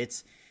Matt said,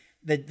 it's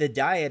the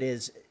diet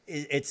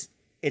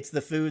it's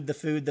the food.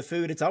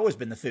 It's always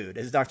been the food,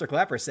 as Dr.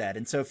 Clapper said.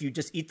 And so if you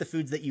just eat the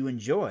foods that you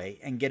enjoy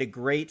and get a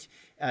great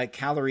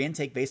calorie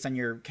intake based on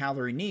your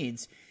calorie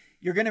needs,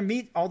 you're going to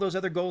meet all those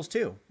other goals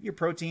too. Your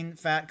protein,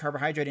 fat,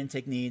 carbohydrate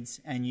intake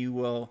needs, and you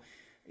will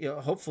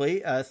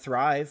hopefully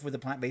thrive with a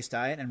plant-based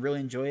diet and really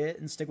enjoy it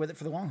and stick with it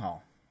for the long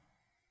haul.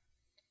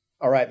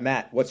 All right,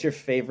 Matt, what's your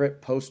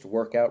favorite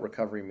post-workout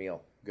recovery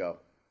meal? Go.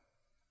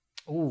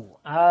 Ooh,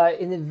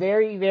 in the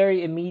very,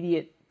 very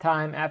immediate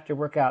time after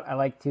workout, I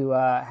like to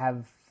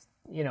have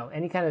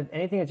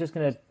anything that's just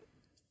going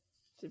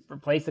to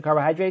replace the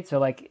carbohydrates. So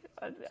like,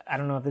 I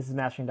don't know if this is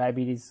mastering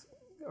diabetes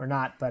or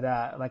not, but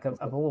like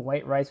a bowl of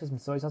white rice with some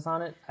soy sauce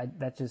on it.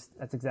 That's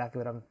exactly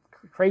what I'm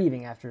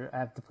craving after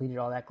I've depleted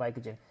all that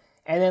glycogen.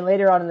 And then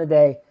later on in the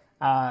day,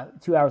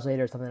 2 hours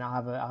later or something,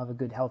 I'll have a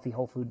good healthy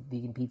whole food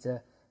vegan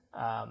pizza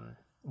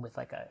with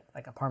like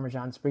a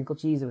Parmesan sprinkle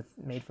cheese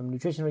made from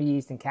nutritional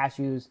yeast and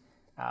cashews,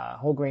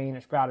 whole grain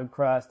or sprouted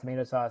crust,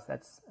 tomato sauce.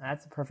 That's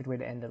a perfect way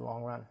to end the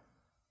long run.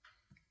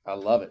 I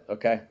love it.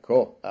 Okay,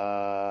 cool.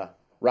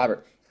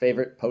 Robert,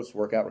 favorite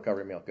post-workout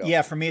recovery meal? Go.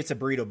 Yeah, for me, it's a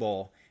burrito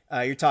bowl.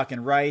 You're talking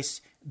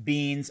rice,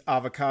 beans,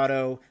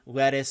 avocado,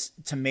 lettuce,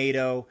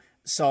 tomato,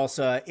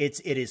 salsa.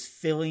 It is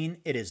filling,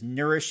 it is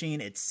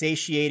nourishing, it's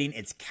satiating,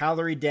 it's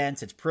calorie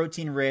dense, it's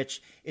protein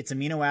rich, it's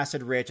amino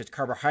acid rich, it's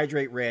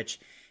carbohydrate rich,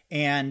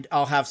 and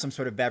I'll have some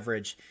sort of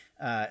beverage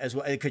as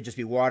well. It could just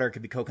be water, it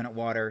could be coconut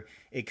water,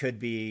 it could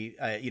be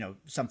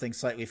something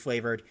slightly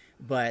flavored.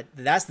 But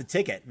that's the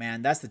ticket,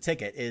 man. That's the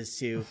ticket, is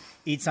to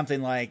eat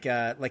something like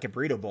a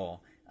burrito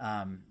bowl.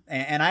 And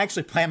I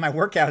actually plan my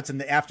workouts in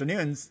the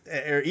afternoons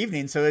or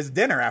evenings, so it's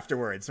dinner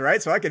afterwards,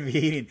 right? So I could be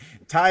eating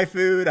Thai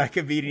food, I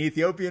could be eating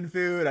Ethiopian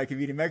food, I could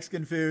be eating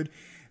Mexican food,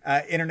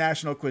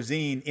 international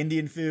cuisine,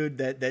 Indian food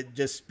that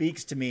just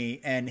speaks to me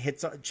and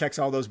checks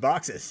all those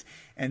boxes.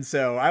 And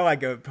so I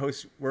like a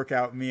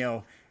post-workout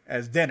meal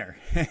as dinner.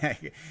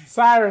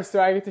 Cyrus, do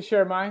I get to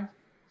share mine?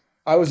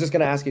 I was just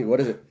going to ask you, what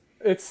is it?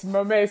 It's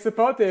mamey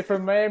sapote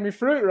from Miami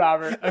Fruit,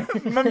 Robert.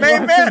 Mamey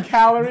man.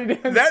 Calorie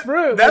dense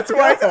fruit. That's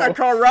why I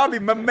call Robbie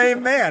Mamey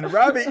man.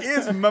 Robbie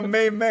is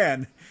Mamey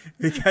man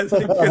because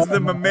the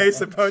mamey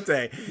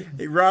sapote.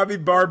 Robbie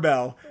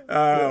Barbell.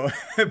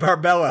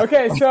 Barbella.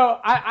 Okay, so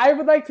I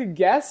would like to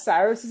guess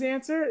Cyrus's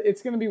answer.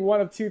 It's going to be one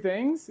of two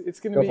things.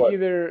 It's going to be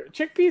either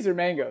chickpeas or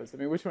mangoes. I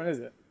mean, which one is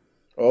it?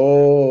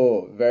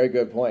 Oh, very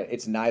good point.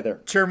 It's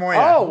neither.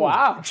 Chirimoya. Oh,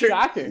 wow.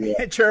 Shocking.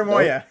 Yeah.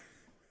 Chirimoya.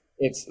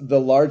 It's the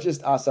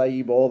largest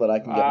acai bowl that I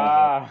can get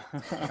my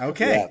hand.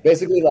 Okay. Yeah,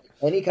 basically like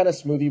any kind of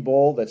smoothie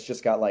bowl that's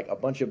just got like a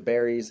bunch of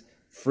berries,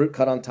 fruit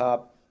cut on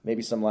top,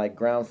 maybe some like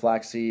ground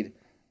flaxseed,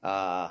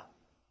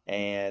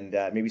 and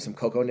maybe some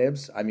cocoa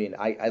nibs. I mean,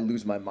 I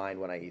lose my mind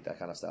when I eat that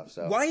kind of stuff.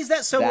 So why is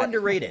that so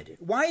underrated?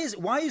 Why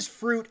is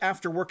fruit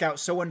after workout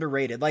so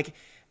underrated? Like,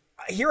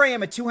 here I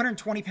am, a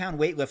 220-pound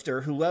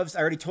weightlifter who loves, I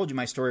already told you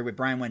my story with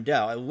Brian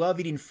Wendell. I love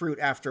eating fruit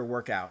after a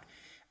workout.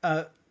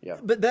 Yeah.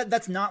 But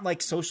that's not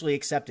like socially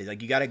accepted.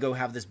 Like, you got to go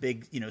have this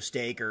big,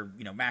 steak or,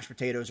 mashed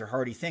potatoes or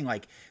hearty thing.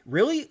 Like,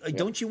 really? Like,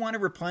 don't you want to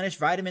replenish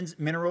vitamins,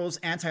 minerals,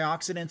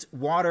 antioxidants,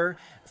 water,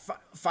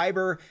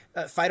 fiber,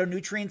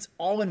 phytonutrients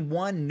all in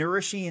one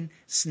nourishing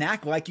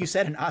snack? Like you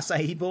said, an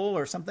acai bowl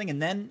or something,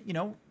 and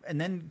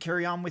then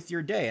carry on with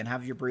your day and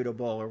have your burrito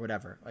bowl or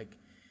whatever. Like,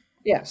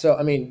 yeah. So,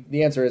 I mean,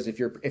 the answer is if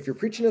you're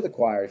preaching to the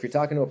choir, if you're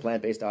talking to a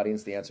plant-based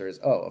audience, the answer is,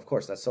 oh, of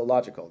course, that's so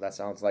logical. That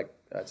sounds like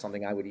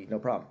something I would eat, no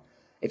problem.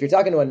 If you're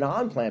talking to a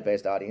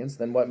non-plant-based audience,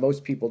 then what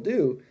most people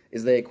do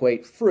is they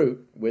equate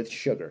fruit with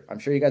sugar. I'm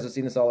sure you guys have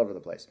seen this all over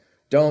the place.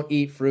 Don't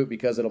eat fruit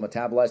because it'll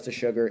metabolize to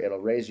sugar, it'll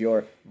raise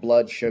your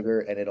blood sugar,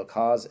 and it'll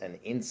cause an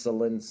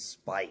insulin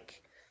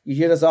spike. You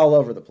hear this all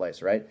over the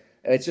place, right?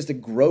 And it's just a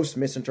gross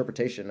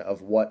misinterpretation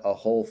of what a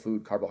whole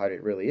food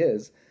carbohydrate really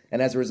is.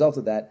 And as a result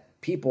of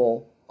that,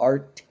 people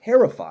are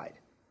terrified,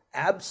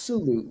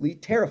 absolutely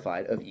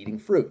terrified of eating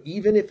fruit,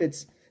 even if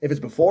it's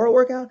before a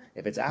workout,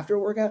 if it's after a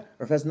workout,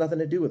 or if it has nothing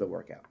to do with a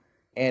workout.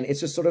 And it's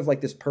just sort of like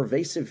this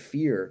pervasive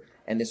fear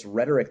and this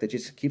rhetoric that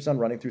just keeps on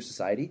running through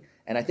society.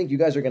 And I think you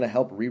guys are going to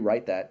help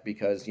rewrite that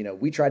because,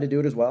 we try to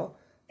do it as well.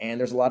 And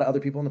there's a lot of other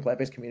people in the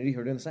plant-based community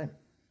who are doing the same.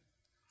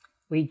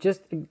 We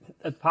just,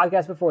 a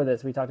podcast before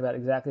this, we talked about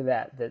exactly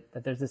that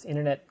there's this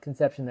internet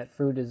conception that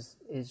fruit is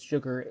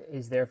sugar,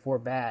 is therefore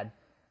bad.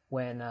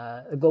 When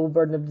the Global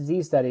Burden of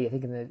Disease study, I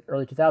think in the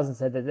early 2000s,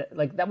 said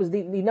that was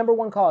the number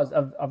one cause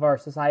of our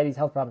society's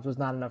health problems was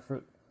not enough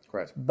fruit.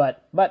 Correct.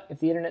 But if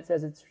the internet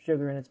says it's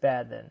sugar and it's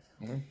bad, then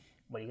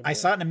what are you going to do? I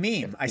saw it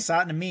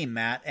in a meme,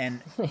 Matt.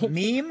 And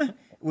meme,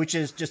 which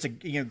is just a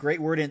great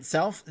word in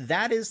itself,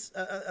 that is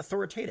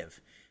authoritative.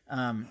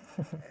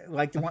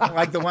 Like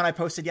the one I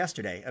posted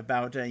yesterday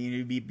about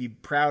be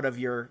proud of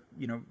your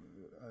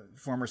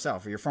former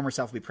self, or your former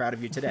self be proud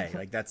of you today.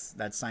 Like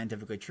that's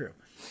scientifically true.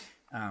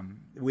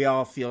 We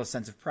all feel a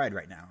sense of pride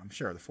right now, I'm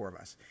sure, the four of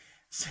us,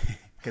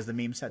 because the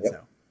meme said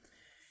so.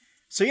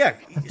 So yeah,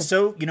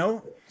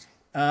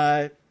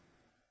 carb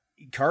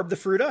the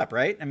fruit up,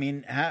 right? I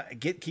mean,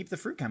 keep the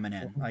fruit coming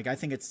in. Like I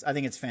think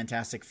it's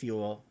fantastic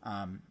fuel,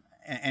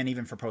 and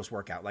even for post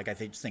workout. Like I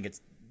just think it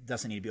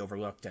doesn't need to be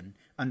overlooked and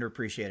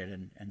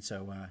underappreciated, and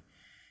so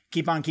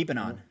keep on keeping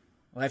on.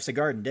 Life's a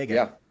garden, dig it.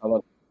 Yeah, I love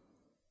it.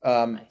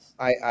 Nice.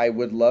 I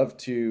would love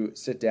to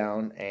sit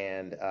down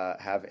and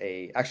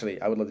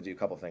actually, I would love to do a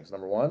couple of things.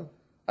 Number one,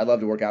 I'd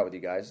love to work out with you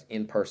guys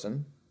in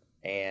person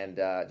and,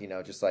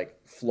 just like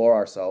floor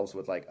ourselves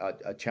with like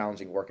a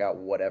challenging workout,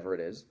 whatever it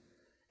is.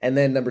 And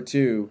then number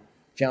two,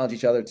 challenge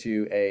each other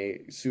to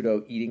a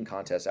pseudo eating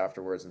contest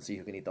afterwards and see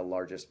who can eat the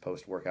largest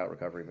post-workout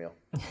recovery meal.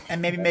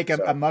 And maybe make a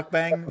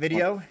mukbang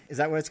video. Is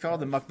that what it's called?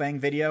 The mukbang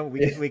video?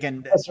 We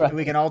can right.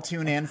 We can all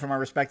tune in from our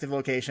respective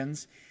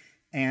locations.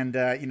 And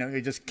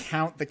you just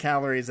count the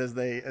calories as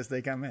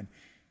they come in.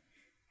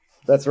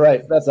 That's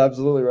right. That's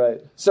absolutely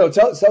right. So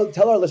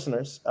tell our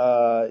listeners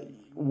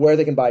where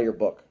they can buy your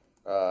book.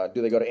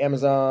 Do they go to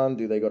Amazon?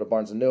 Do they go to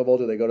Barnes & Noble?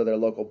 Do they go to their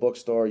local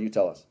bookstore? You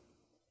tell us.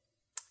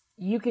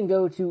 You can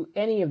go to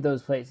any of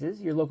those places.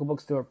 Your local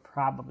bookstore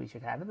probably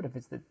should have it, but if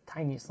it's the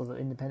tiniest little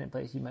independent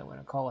place, you might want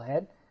to call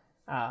ahead.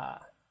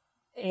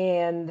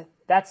 And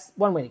that's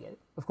one way to get it.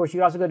 Of course, you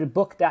can also go to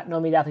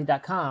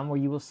book.nomeatathlete.com where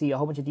you will see a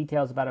whole bunch of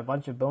details about a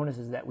bunch of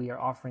bonuses that we are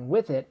offering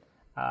with it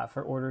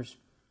for orders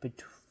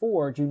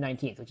before June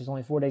 19th, which is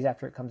only 4 days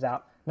after it comes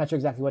out. I'm not sure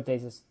exactly what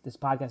days this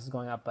podcast is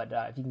going up, but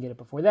if you can get it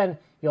before then,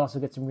 you'll also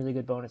get some really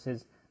good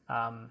bonuses,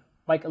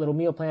 like a little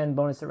meal plan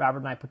bonus that Robert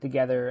and I put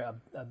together,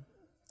 a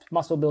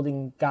muscle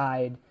building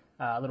guide,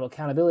 a little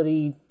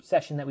accountability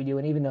session that we do,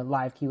 and even a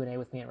live Q&A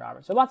with me and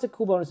Robert. So lots of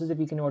cool bonuses if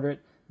you can order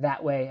it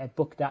that way at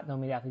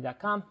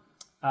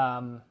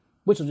book.nomeatathlete.com.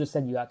 Which will just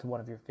send you out to one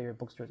of your favorite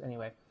bookstores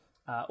anyway.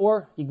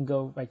 Or you can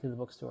go right to the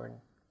bookstore and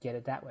get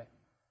it that way.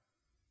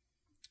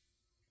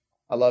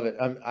 I love it.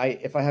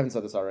 If I haven't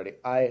said this already,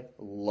 I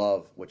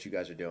love what you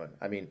guys are doing.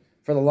 I mean,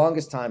 for the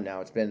longest time now,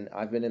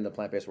 I've been in the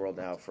plant-based world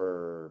now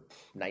for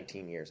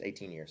 18 years,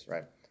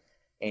 right?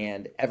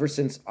 And ever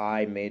since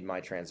I made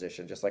my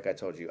transition, just like I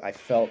told you, I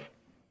felt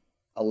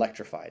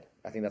electrified.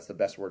 I think that's the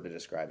best word to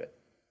describe it.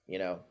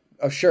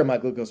 Oh, sure, my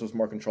glucose was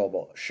more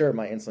controllable. Sure,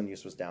 my insulin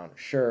use was down.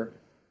 Sure,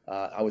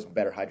 I was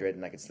better hydrated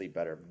and I could sleep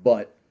better.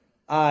 But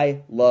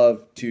I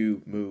love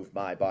to move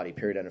my body,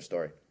 period, end of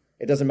story.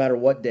 It doesn't matter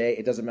what day.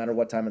 It doesn't matter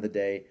what time of the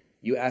day.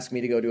 You ask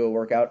me to go do a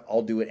workout,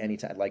 I'll do it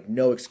anytime. Like,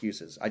 no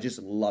excuses. I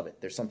just love it.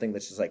 There's something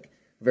that's just like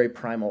very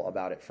primal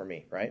about it for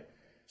me, right?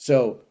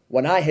 So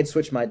when I had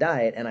switched my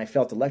diet and I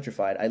felt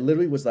electrified, I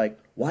literally was like,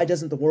 why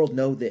doesn't the world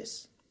know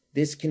this?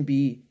 This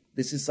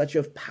is such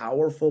a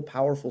powerful,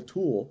 powerful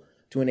tool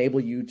to enable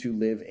you to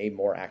live a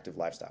more active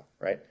lifestyle,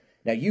 right?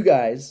 Now, you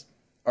guys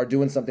are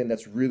doing something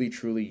that's really,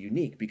 truly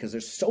unique because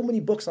there's so many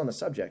books on the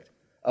subject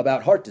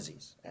about heart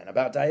disease and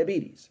about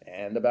diabetes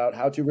and about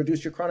how to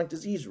reduce your chronic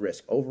disease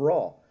risk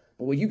overall.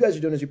 But what you guys are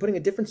doing is you're putting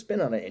a different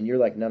spin on it, and you're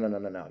like,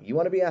 no. You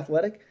want to be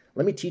athletic?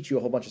 Let me teach you a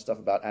whole bunch of stuff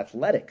about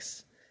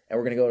athletics, and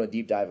we're going to go into a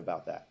deep dive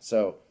about that.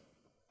 So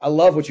I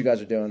love what you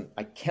guys are doing.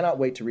 I cannot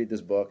wait to read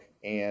this book.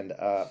 And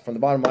from the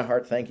bottom of my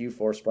heart, thank you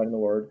for spreading the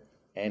word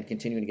and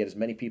continuing to get as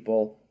many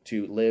people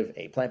to live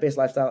a plant-based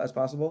lifestyle as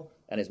possible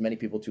and as many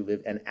people to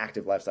live an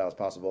active lifestyle as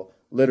possible.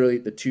 Literally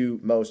the two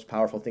most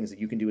powerful things that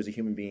you can do as a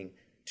human being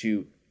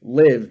to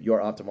live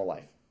your optimal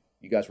life.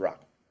 You guys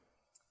rock.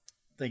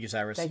 Thank you,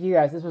 Cyrus. Thank you,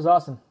 guys. This was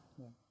awesome.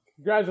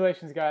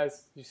 Congratulations,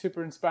 guys. You're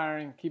super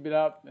inspiring. Keep it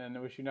up, and I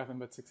wish you nothing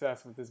but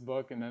success with this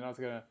book, and I know it's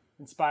going to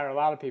inspire a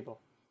lot of people.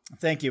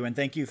 Thank you, and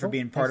thank you for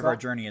being part of our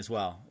journey as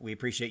well. We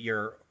appreciate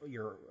your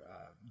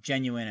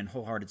genuine and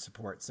wholehearted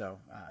support, so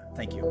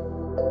thank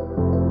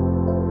you.